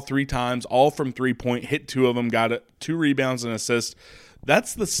shot the ball 3 times, all from 3-point. Hit 2 of them, got 2 rebounds and assists.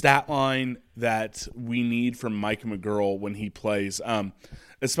 That's the stat line that we need from Mike McGurl when he plays.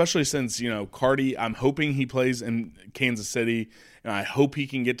 Especially since Cardi. I'm hoping he plays in Kansas City, and I hope he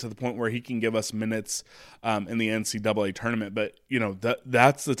can get to the point where he can give us minutes in the NCAA tournament. But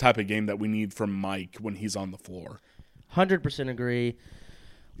that's the type of game that we need from Mike when he's on the floor. 100% agree.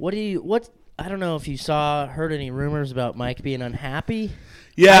 I don't know if you heard any rumors about Mike being unhappy.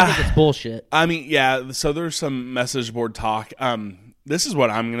 Yeah. I think it's bullshit. I mean, yeah, so there's some message board talk. This is what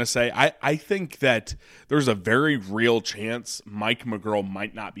I'm going to say. I think that there's a very real chance Mike McGurl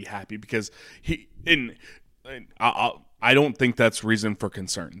might not be happy because I don't think that's reason for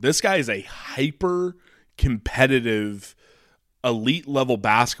concern. This guy is a hyper competitive elite level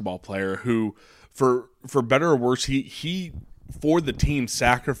basketball player who for better or worse, he for the team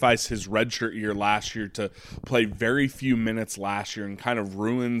sacrificed his redshirt year last year to play very few minutes last year and kind of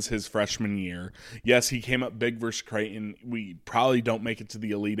ruins his freshman year. Yes, he came up big versus Creighton. We probably don't make it to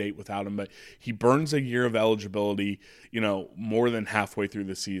the Elite Eight without him, but he burns a year of eligibility, more than halfway through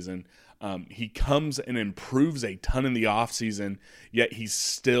the season. He comes and improves a ton in the offseason, yet he's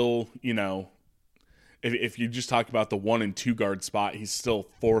still, if you just talk about the 1 and 2 guard spot, he's still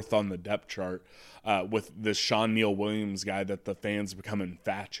 4th on the depth chart with this Sean Neal Williams guy that the fans become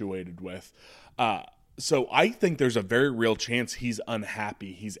infatuated with. So I think there's a very real chance he's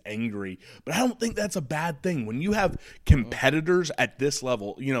unhappy, he's angry, but I don't think that's a bad thing. When you have competitors at this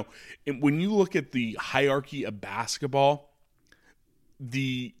level, when you look at the hierarchy of basketball,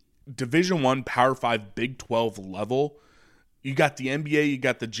 the Division I, Power 5, Big 12 level, you got the NBA, you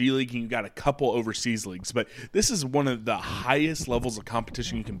got the G League, and you got a couple overseas leagues. But this is one of the highest levels of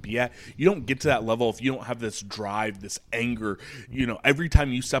competition you can be at. You don't get to that level if you don't have this drive, this anger. Every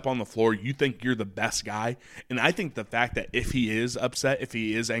time you step on the floor, you think you're the best guy. And I think the fact that if he is upset, if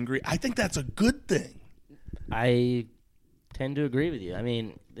he is angry, I think that's a good thing. I tend to agree with you. I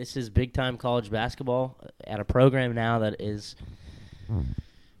mean, this is big-time college basketball at a program now that is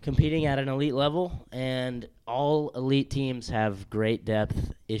competing at an elite level, and all elite teams have great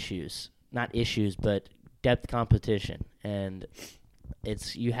depth issues. Not issues, but depth competition. And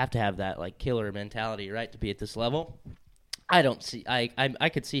you have to have that killer mentality, right, to be at this level. I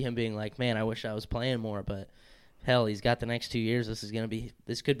could see him being like, man, I wish I was playing more, but hell, he's got the next 2 years.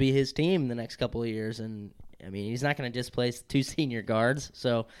 This could be his team the next couple of years, and I mean, he's not going to displace 2 senior guards.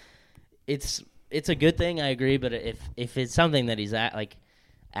 So it's a good thing, I agree, but if it's something that he's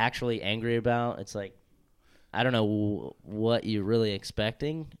actually angry about, it's I don't know what you're really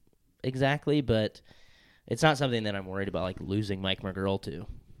expecting exactly, but it's not something that I'm worried about, losing Mike McGurl to.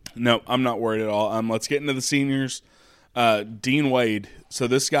 No, I'm not worried at all. Let's get into the seniors. Dean Wade. So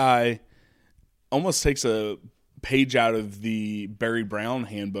this guy almost takes a page out of the Barry Brown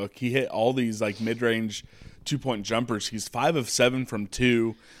handbook. He hit all these mid-range 2-point jumpers. He's 5 of 7 from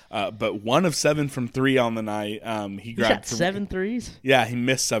 2, but 1 of 7 from 3 on the night. He shot 7 threes? Yeah, he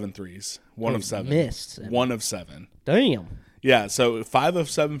missed 7 threes. 1 of 7. Missed 7. 1 of 7. Damn. Yeah, so 5 of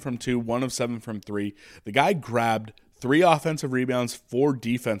 7 from 2, 1 of 7 from 3. The guy grabbed 3 offensive rebounds, 4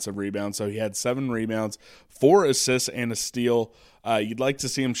 defensive rebounds. So he had 7 rebounds, 4 assists, and a steal. You'd like to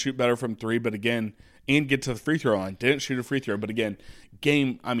see him shoot better from 3, but again, and get to the free throw line. Didn't shoot a free throw, but again,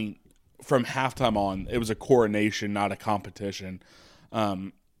 from halftime on, it was a coronation, not a competition.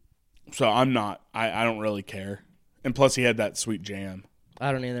 So I don't really care. And plus, he had that sweet jam.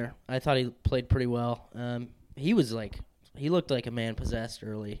 I don't either. I thought he played pretty well. He looked like a man possessed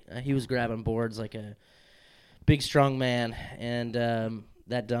early. He was grabbing boards like a big, strong man. And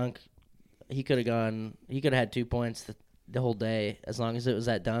that dunk, he could have had 2 points the whole day as long as it was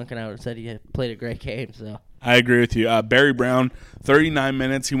that dunk, and I would have said he had played a great game. So I agree with you. Barry Brown, 39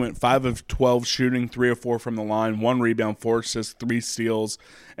 minutes. He went 5 of 12 shooting, 3 of 4 from the line, 1 rebound, 4 assists, 3 steals,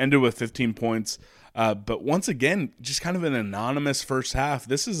 ended with 15 points. But once again, just kind of an anonymous first half.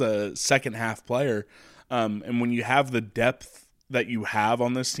 This is a second half player. And when you have the depth that you have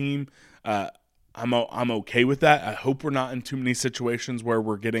on this team, I'm okay with that. I hope we're not in too many situations where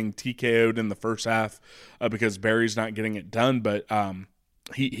we're getting TKO'd in the first half because Barry's not getting it done. But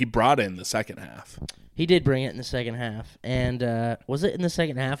he brought in the second half. He did bring it in the second half. And was it in the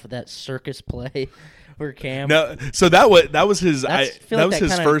second half of that circus play where Cam? No, so that was his. That was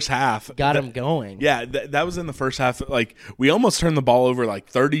his first half. Got him going. Yeah, that was in the first half. We almost turned the ball over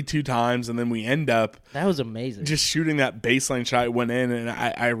 32 times, and then we end up. That was amazing. Just shooting that baseline shot. It went in, and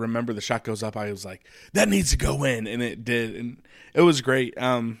I remember the shot goes up. I was like, that needs to go in, and it did, and it was great.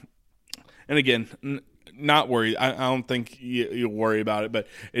 And again. Not worried. I don't think you'll worry about it, but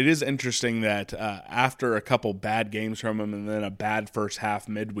it is interesting that after a couple bad games from him and then a bad first half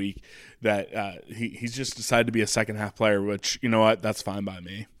midweek, that he's just decided to be a second half player. Which, you know what, that's fine by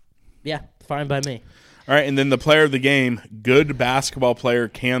me. Yeah, fine by me. All right, and then the player of the game, good basketball player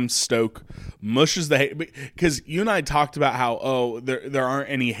Cam Stoke, mushes the hate. Because you and I talked about how, there aren't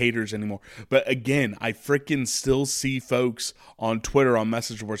any haters anymore. But again, I freaking still see folks on Twitter, on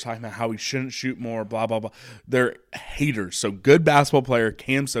message boards, talking about how he shouldn't shoot more, blah, blah, blah. They're haters. So good basketball player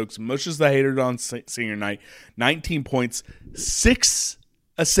Cam Stokes mushes the haters on senior night. 19 points, 6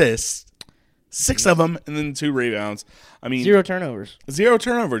 assists. 6 of them, and then 2 rebounds. I mean, 0 turnovers. 0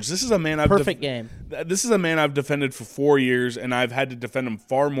 turnovers. This is a man Perfect game. This is a man I've defended for 4 years, and I've had to defend him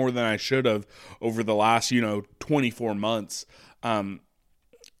far more than I should have over the last 24 months. I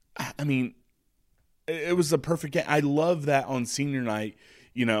mean, it was the perfect game. I love that on senior night.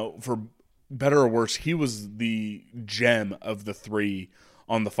 For better or worse, he was the gem of the three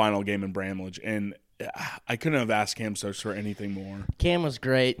on the final game in Bramlage, and I couldn't have asked Cam Stokes for anything more. Cam was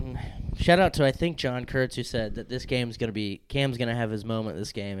great. And shout out to, I think, John Kurtz, who said that Cam's going to have his moment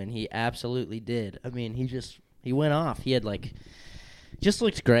this game, and he absolutely did. I mean, he went off. He had, just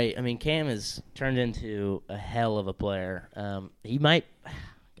looked great. I mean, Cam has turned into a hell of a player. He might,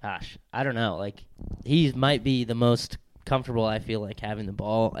 I don't know. He might be the most comfortable, I feel like, having the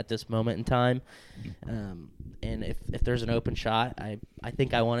ball at this moment in time. And if there's an open shot, I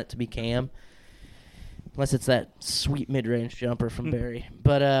think I want it to be Cam. Unless it's that sweet mid-range jumper from Barry.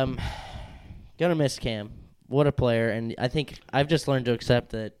 But gonna miss Cam. What a player. And I think I've just learned to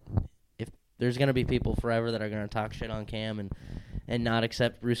accept that if there's going to be people forever that are going to talk shit on Cam and not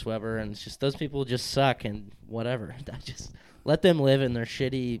accept Bruce Weber, and it's just those people just suck and whatever. Just let them live in their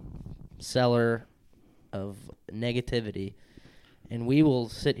shitty cellar of negativity. And we will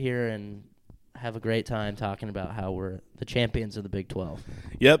sit here and have a great time talking about how we're the champions of the Big 12.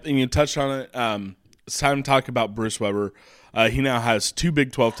 Yep, and you touched on it. It's time to talk about Bruce Weber. He now has 2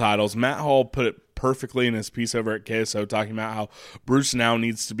 Big 12 titles. Matt Hall put it perfectly in his piece over at KSO, talking about how Bruce now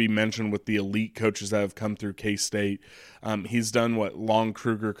needs to be mentioned with the elite coaches that have come through K-State. He's done what Lon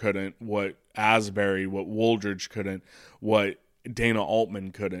Kruger couldn't, what Asbury, what Wooldridge couldn't, what Dana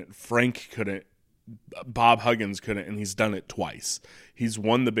Altman couldn't, Frank couldn't, Bob Huggins couldn't, and he's done it twice. He's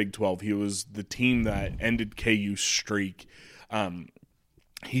won the Big 12. He was the team that ended KU's streak.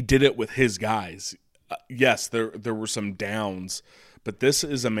 He did it with his guys. Yes, there were some downs, but this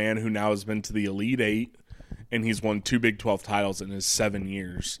is a man who now has been to the Elite Eight, and he's won 2 Big 12 titles in his 7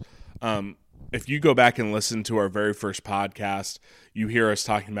 years. If you go back and listen to our very first podcast, you hear us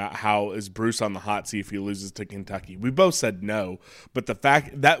talking about how is Bruce on the hot seat if he loses to Kentucky. We both said no, but the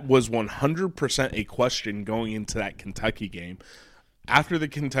fact that was 100% a question going into that Kentucky game. After the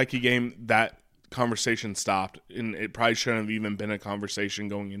Kentucky game, that conversation stopped, and it probably shouldn't have even been a conversation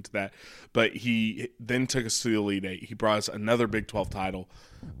going into that, but he then took us to the Elite Eight. He brought us another Big 12 title.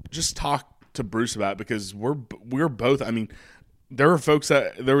 Just talk to Bruce about it, because we're both, I mean, there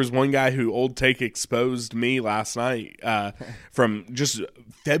was one guy who Old Take exposed me last night from just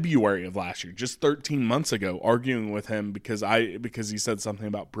February of last year, just 13 months ago, arguing with him because he said something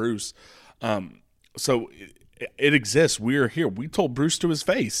about Bruce. So it exists. We are here. We told Bruce to his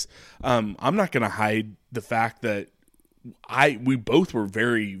face. I'm not going to hide the fact that we both were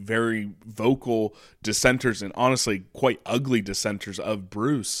very, very vocal dissenters, and honestly quite ugly dissenters of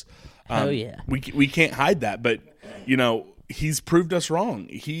Bruce. Oh yeah. We can't hide that, but he's proved us wrong.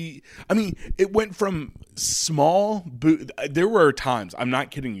 It went from small there were times, I'm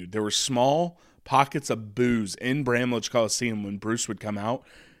not kidding you, there were small pockets of booze in Bramlage Coliseum when Bruce would come out.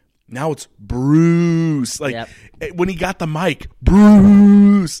 Now it's Bruce. When he got the mic,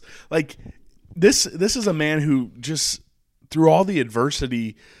 Bruce. This is a man who just, through all the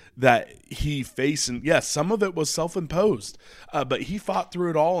adversity that he faced, and yes, some of it was self-imposed, but he fought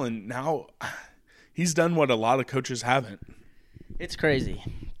through it all, and now he's done what a lot of coaches haven't. It's crazy.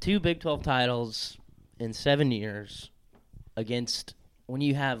 2 Big 12 titles in 7 years against, when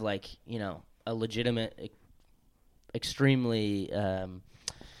you have a legitimate, extremely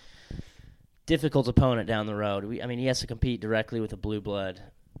difficult opponent down the road. He has to compete directly with a blue blood,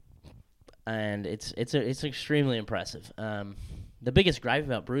 and it's extremely impressive. The biggest gripe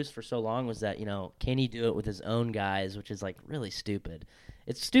about Bruce for so long was that can he do it with his own guys, which is really stupid.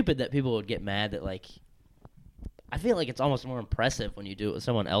 It's stupid that people would get mad that I feel like it's almost more impressive when you do it with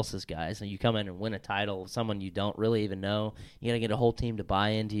someone else's guys and you come in and win a title with someone you don't really even know. You got to get a whole team to buy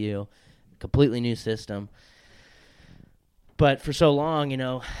into you, completely new system. But for so long,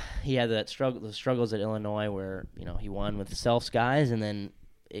 he had the struggles at Illinois where, he won with the Selfs guys, and then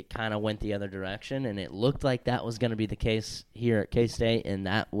it kind of went the other direction, and it looked like that was going to be the case here at K-State, and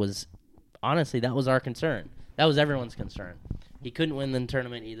that was our concern. That was everyone's concern. He couldn't win the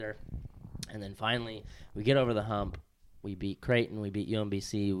tournament either, and then finally we get over the hump. We beat Creighton, we beat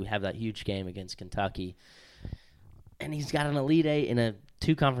UMBC, we have that huge game against Kentucky, and he's got an Elite Eight and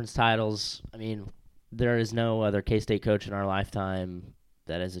 2 conference titles. There is no other K-State coach in our lifetime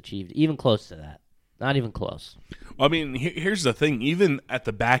that has achieved even close to that. Not even close. Well, here's the thing. Even at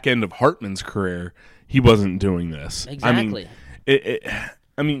the back end of Hartman's career, he wasn't doing this. Exactly. It's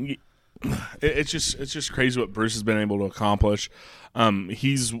just crazy what Bruce has been able to accomplish.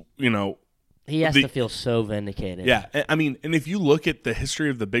 He's, he has to feel so vindicated. Yeah. And if you look at the history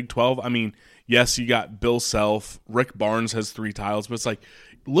of the Big 12, yes, you got Bill Self. Rick Barnes has 3 titles, but it's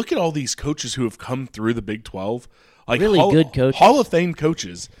look at all these coaches who have come through the Big 12. Really good coaches. Hall of Fame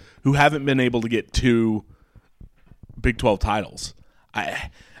coaches who haven't been able to get 2 Big 12 titles.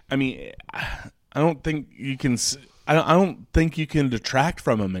 I mean, I don't think you can. I don't think you can detract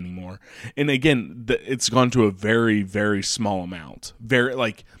from him anymore. And again, it's gone to a very, very small amount.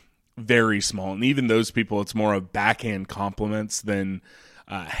 Very small. And even those people, it's more of backhand compliments than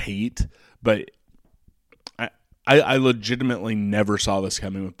hate. But I legitimately never saw this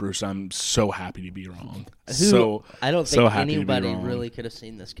coming with Bruce. I'm so happy to be wrong. I don't think anybody really could have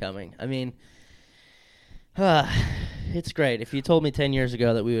seen this coming. I mean, it's great. If you told me 10 years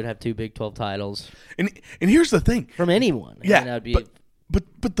ago that we would have 2 Big 12 titles, and here's the thing, from anyone, that'd be.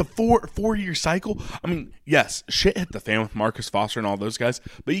 But the 4-year cycle. I mean, yes, shit hit the fan with Marcus Foster and all those guys.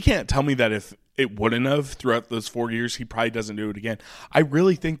 But you can't tell me that if it wouldn't have throughout those 4 years, he probably doesn't do it again. I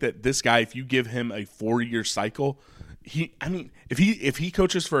really think that this guy, if you give him a 4-year cycle, if he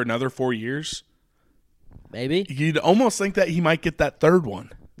coaches for another 4 years, maybe you'd almost think that he might get that third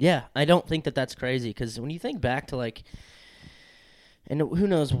one. Yeah, I don't think that that's crazy because when you think back to and who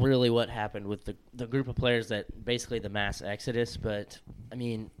knows really what happened with the group of players that basically the mass exodus, but I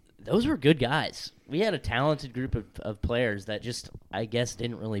mean, those were good guys. We had a talented group of players that just, I guess,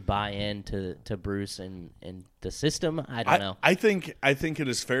 didn't really buy into Bruce and the system. I don't know. I think it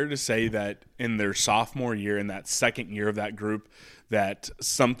is fair to say that in their sophomore year, in that second year of that group, that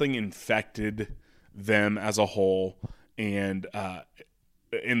something infected them as a whole and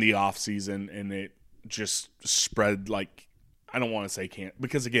in the off season, and it just spread like, I don't want to say can't,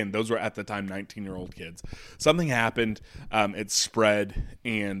 because again, those were at the time 19-year-old kids. Something happened, it spread,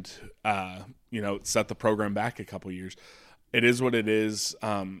 and it set the program back a couple years. It is what it is.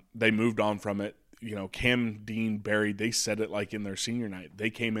 They moved on from it. Cam, Dean, Barry, they said it like in their senior night. They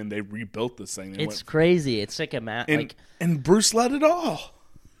came in, they rebuilt this thing. It's crazy. It's like and Bruce led it all.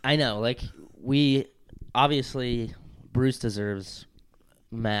 I know. Obviously, Bruce deserves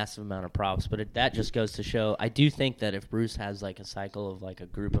massive amount of props, but that just goes to show, I do think that if Bruce has a cycle of a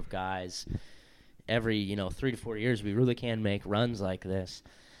group of guys every 3 to 4 years, we really can make runs like this.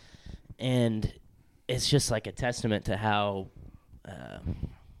 And it's just a testament to how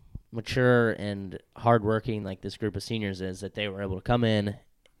mature and hardworking this group of seniors is, that they were able to come in,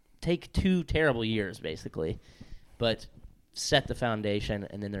 take 2 terrible years basically, but set the foundation,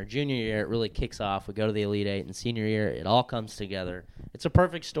 and then their junior year it really kicks off. We go to the Elite Eight, and senior year it all comes together. It's a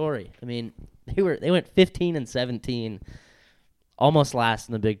perfect story. I mean, they went 15-17, almost last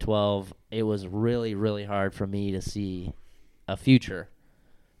in the Big 12. It was really, really hard for me to see a future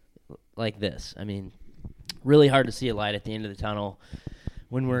like this. I mean, really hard to see a light at the end of the tunnel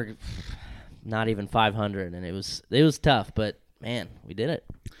when we're not even 500, and it was tough, but man, we did it.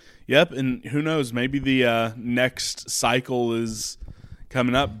 Yep, and who knows? Maybe the next cycle is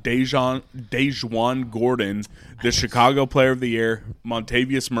coming up. Dejuan Gordon, the Chicago Player of the Year,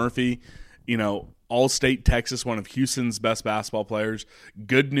 Montavious Murphy, All-State Texas, one of Houston's best basketball players.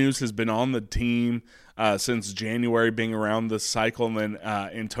 Good news, has been on the team since January, being around this cycle. And then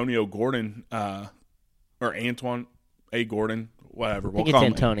Antonio Gordon, or Antoine A. Gordon, whatever. I think it's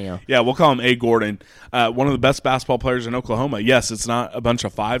Antonio. We'll call him A. Gordon. One of the best basketball players in Oklahoma. Yes, it's not a bunch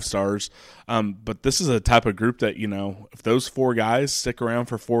of 5-stars, but this is a type of group that, if those 4 guys stick around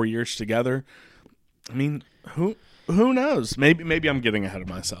for 4 years together, I mean, who knows? Maybe I'm getting ahead of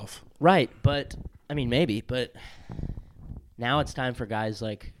myself. Right, but, maybe. But now it's time for guys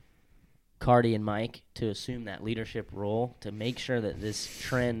like Cardi and Mike to assume that leadership role to make sure that this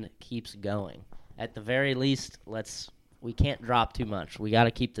trend keeps going. At the very least, we can't drop too much. We got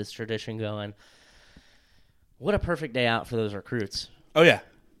to keep this tradition going. What a perfect day out for those recruits. Oh, yeah.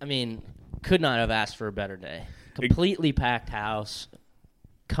 Could not have asked for a better day. Completely packed house,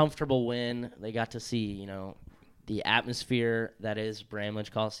 comfortable win. They got to see, the atmosphere that is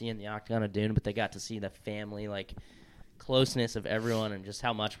Bramlage Coliseum, the Octagon of Doom, but they got to see the family, closeness of everyone and just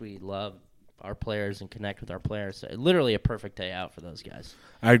how much we love our players and connect with our players. So literally a perfect day out for those guys.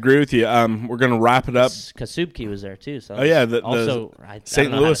 I agree with you. We're going to wrap it up. Kasubke was there too. So I don't know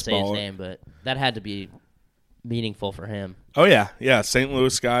St. how Louis to say ball. his name, but that had to be meaningful for him. Oh yeah, St.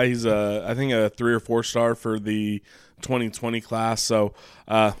 Louis guy. He's I think a 3 or 4 star for the 2020 class. So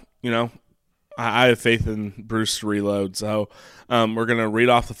I have faith in Bruce to reload. So we're going to read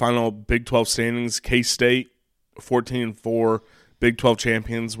off the final Big 12 standings. K-State 14-4. Big 12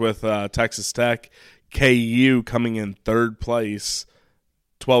 champions with Texas Tech. KU coming in 3rd place,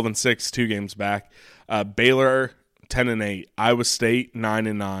 12-6, 2 games back. Baylor 10-8. Iowa State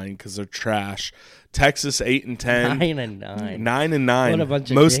 9-9 because they're trash. Texas 8-10. 9-9. 9-9. What a bunch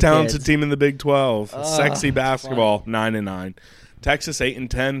of most dickheads. Talented team in the Big 12. Sexy basketball. 9-9. Texas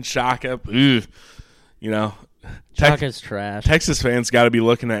 8-10. Shaka. Shaka's trash. Texas fans got to be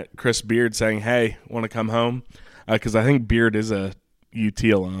looking at Chris Beard saying, "Hey, want to come home?" Because I think Beard is a UT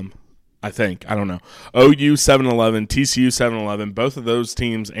alum. I think. I don't know. OU 7-11, TCU 7-11, both of those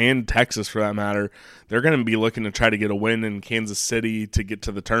teams, and Texas for that matter, they're going to be looking to try to get a win in Kansas City to get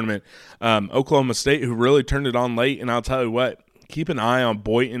to the tournament. Oklahoma State, who really turned it on late, and I'll tell you what, keep an eye on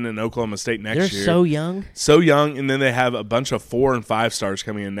Boynton and Oklahoma State next year. They're so young. So young, and then they have a bunch of 4 and 5 stars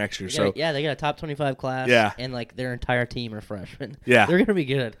coming in next year. They got a top 25 class. Yeah. And like their entire team are freshmen. Yeah. They're gonna be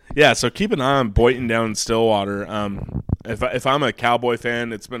good. Yeah, so keep an eye on Boynton down in Stillwater. If I'm a Cowboy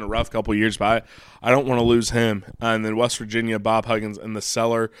fan, it's been a rough couple of years, but I don't want to lose him. And then West Virginia, Bob Huggins in the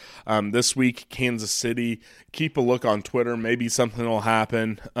cellar. This week, Kansas City. Keep a look on Twitter. Maybe something will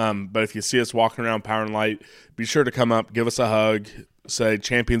happen. But if you see us walking around Power and Light, be sure to come up, give us a hug. Say,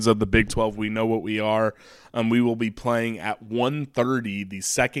 champions of the Big 12, we know what we are. We will be playing at 1:30, the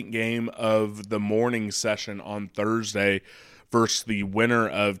second game of the morning session on Thursday versus the winner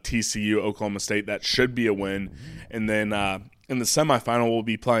of TCU Oklahoma State. That should be a win. And then in the semifinal, we'll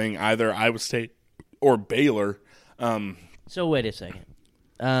be playing either Iowa State or Baylor. So wait a second.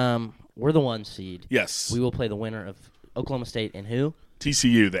 We're the 1 seed. Yes. We will play the winner of Oklahoma State and who?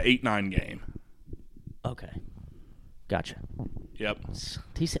 TCU, the 8-9 game. Okay. Gotcha. Yep.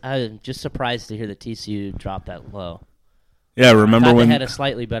 I'm just surprised to hear that TCU dropped that low. Yeah, remember I thought when they had a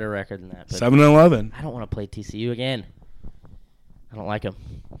slightly better record than that. 7-11. I don't want to play TCU again. I don't like them.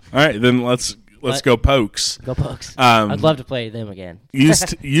 All right, then let's go Pokes. Go Pokes. I'd love to play them again.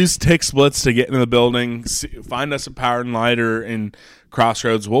 use Tick Splits to get into the building. Find us at Power and Lighter in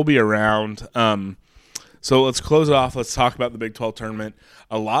Crossroads. We'll be around. So let's close it off. Let's talk about the Big 12 tournament.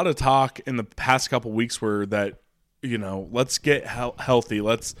 A lot of talk in the past couple weeks were that, let's get healthy.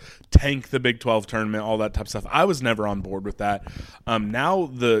 Let's tank the Big 12 tournament, all that type of stuff. I was never on board with that. Now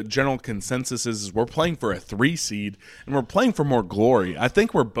the general consensus is we're playing for a 3 seed, and we're playing for more glory. I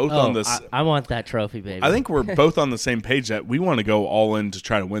think we're both on this. I want that trophy, baby. I think we're both on the same page that we want to go all in to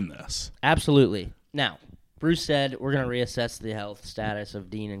try to win this. Absolutely. Now, Bruce said we're going to reassess the health status of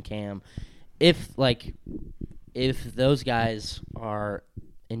Dean and Cam. If those guys are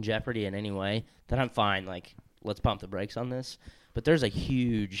in jeopardy in any way, then I'm fine. Let's pump the brakes on this. But there's a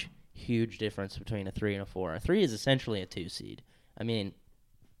huge difference between a 3 and a 4. A 3 is essentially a 2 seed. I mean,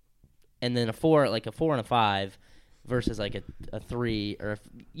 and then a 4, like a 4 and a 5 versus like a 3, or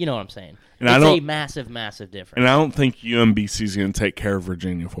you know what I'm saying. And it's a massive difference. And I don't think UMBC is going to take care of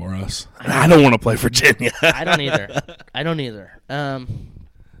Virginia for us. I don't want to play Virginia. I don't either.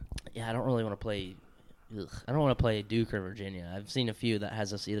 Yeah, I don't really want to play. I don't want to play Duke or Virginia. I've seen a few that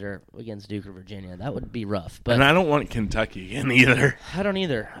has us either against Duke or Virginia. That would be rough. But and I don't want Kentucky again either. I don't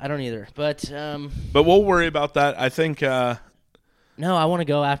either. But we'll worry about that. I think. No, I want to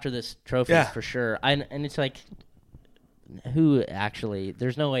go after this trophy for sure. And it's like, who actually?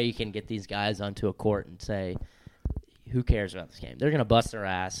 There's no way you can get these guys onto a court and say, who cares about this game? They're going to bust their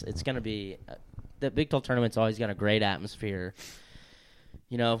ass. It's going to be the Big 12 tournament's always got a great atmosphere.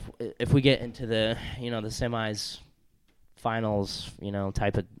 If we get into the the semis, finals,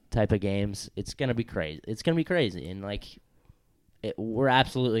 type of games, it's gonna be crazy. It's gonna be crazy, and we're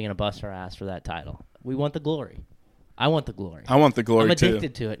absolutely gonna bust our ass for that title. We want the glory. I want the glory. I want the glory I'm too.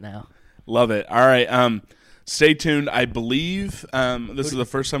 addicted to it now. Love it. All right. Stay tuned. I believe this is the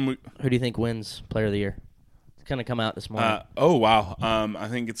first time we. Who do you think wins Player of the Year? It's gonna come out this morning. Oh wow. I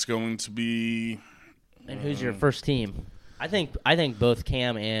think it's going to be. And who's your first team? I think both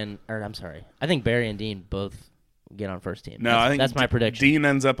Cam I think Barry and Dean both get on first team. I think that's my prediction. Dean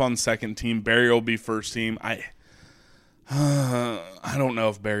ends up on second team. Barry will be first team. I don't know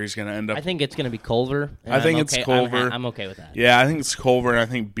if Barry's going to end up. I think it's going to be Culver. I think it's Culver. I'm okay with that. Yeah, I think it's Culver, and I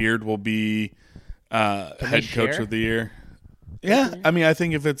think Beard will be head coach of the year. Yeah, I mean, I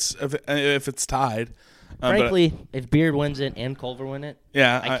think if it's tied. Frankly, if Beard wins it and Culver win it,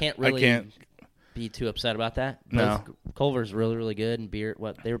 I can't really be too upset about that. No. Culver's really, really good, and Beard,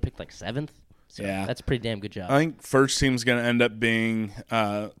 they were picked like 7th? So yeah. That's a pretty damn good job. I think first team's going to end up being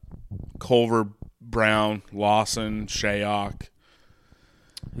Culver, Brown, Lawson, Shayok.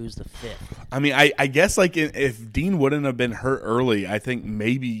 Who's the 5th? I mean, I guess if Dean wouldn't have been hurt early, I think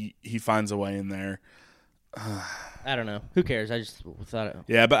maybe he finds a way in there. I don't know. Who cares? I just thought it.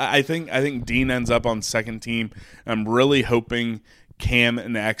 Yeah, but I think Dean ends up on second team. I'm really hoping Cam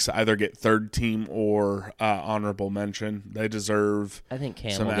and X either get third team or honorable mention. They deserve. I think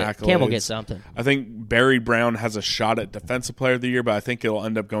Cam will get something. I think Barry Brown has a shot at Defensive Player of the Year, but I think it'll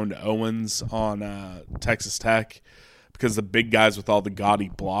end up going to Owens on Texas Tech because the big guys with all the gaudy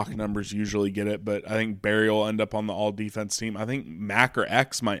block numbers usually get it. But I think Barry will end up on the all defense team. I think Mac or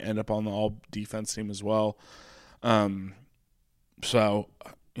X might end up on the all defense team as well.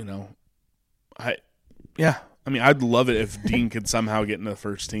 I mean, I'd love it if Dean could somehow get into the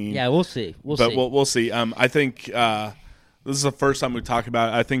first team. Yeah, we'll see. We'll see. I think this is the first time we talk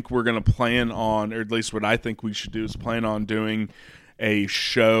about it. I think we're going to plan on, or at least what I think we should do is plan on doing a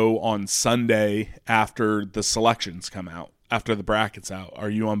show on Sunday after the selections come out, after the brackets out. Are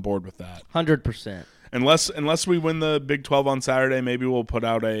you on board with that? 100%. Unless we win the Big 12 on Saturday, maybe we'll put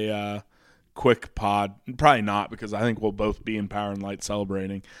out a quick pod. Probably not, because I think we'll both be in Power and Light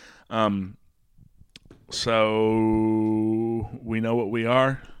celebrating. So we know what we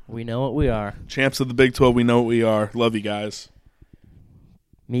are. We know what we are. Champs of the Big 12, we know what we are. Love you guys.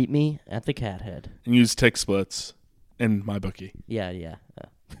 Meet me at the Cat Head. And use Tick Splits in my bookie. Yeah.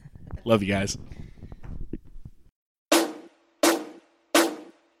 Love you guys.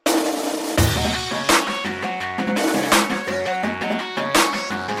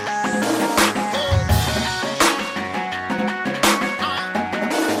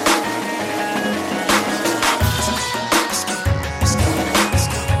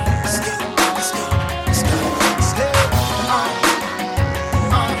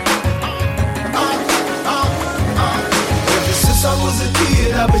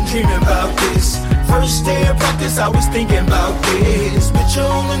 Dreaming about this. First day of practice, I was thinking about this. Picture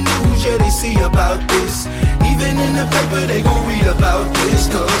on the news, yeah, they see about this. Even in the paper, they gon' read about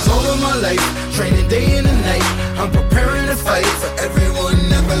this. Cause all of my life, training day and night, I'm preparing to fight for everyone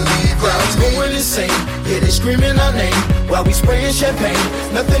that believe. Crowds going insane, yeah, they screaming our name while we spraying champagne.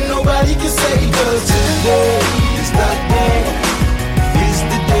 Nothing nobody can say. Cause today is the day, is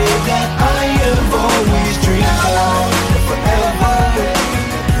the day that I have always dreamed of forever.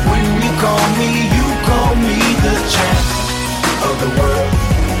 You call me the champ of the world.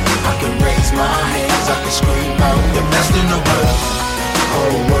 I can raise my hands, I can scream out the best in the world.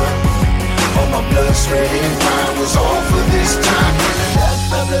 Whole world, all my blood, sweat, and crime was all for this time.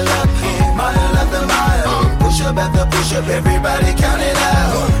 Left after left, mile after mile, push up after push up, everybody count it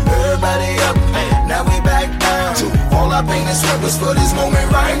out. Everybody up, now we back down. All our pain and sweat was for this moment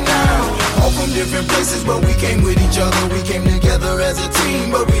right now. All from different places, but we came with each other. We came together as a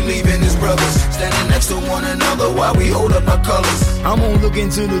team, but we leaving as brothers. Standing next to one another while we hold up our colors. I'm gonna look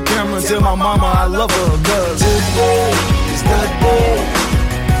into the camera and tell my mama I love her. Cause today is the day,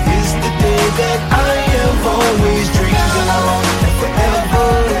 is the day that I have always dreamed of. And forever,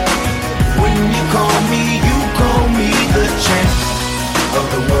 when you call me the champ of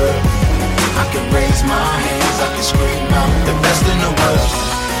the world. I can raise my hands, I can scream out the best in the world.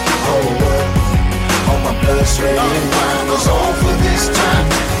 Whole world, all my blood, sweat, and crime was all for this time.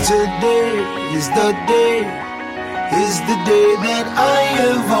 Today is the day that I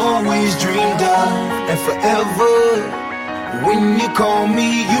have always dreamed of. And forever, when you call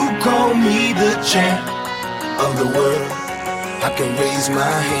me the champ of the world. I can raise my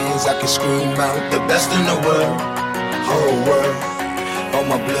hands, I can scream out the best in the world. Whole world, all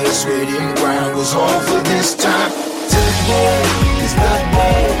my blood, sweat, and grind was all for this time. Today is the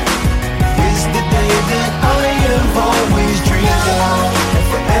day, is the day that I have always dreamed of. And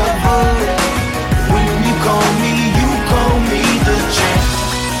forever, when you call me the champ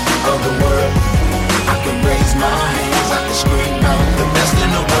of the world. I can raise my hands, I can scream out the best in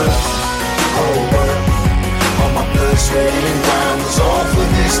the world. Whole world, all my blood, sweat, and grind was all for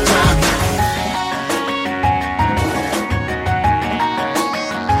this time.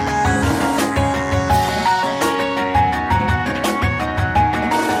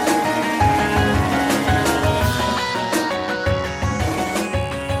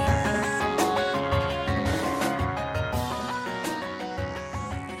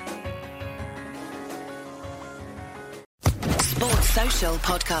 Sports Social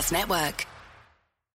Podcast Network.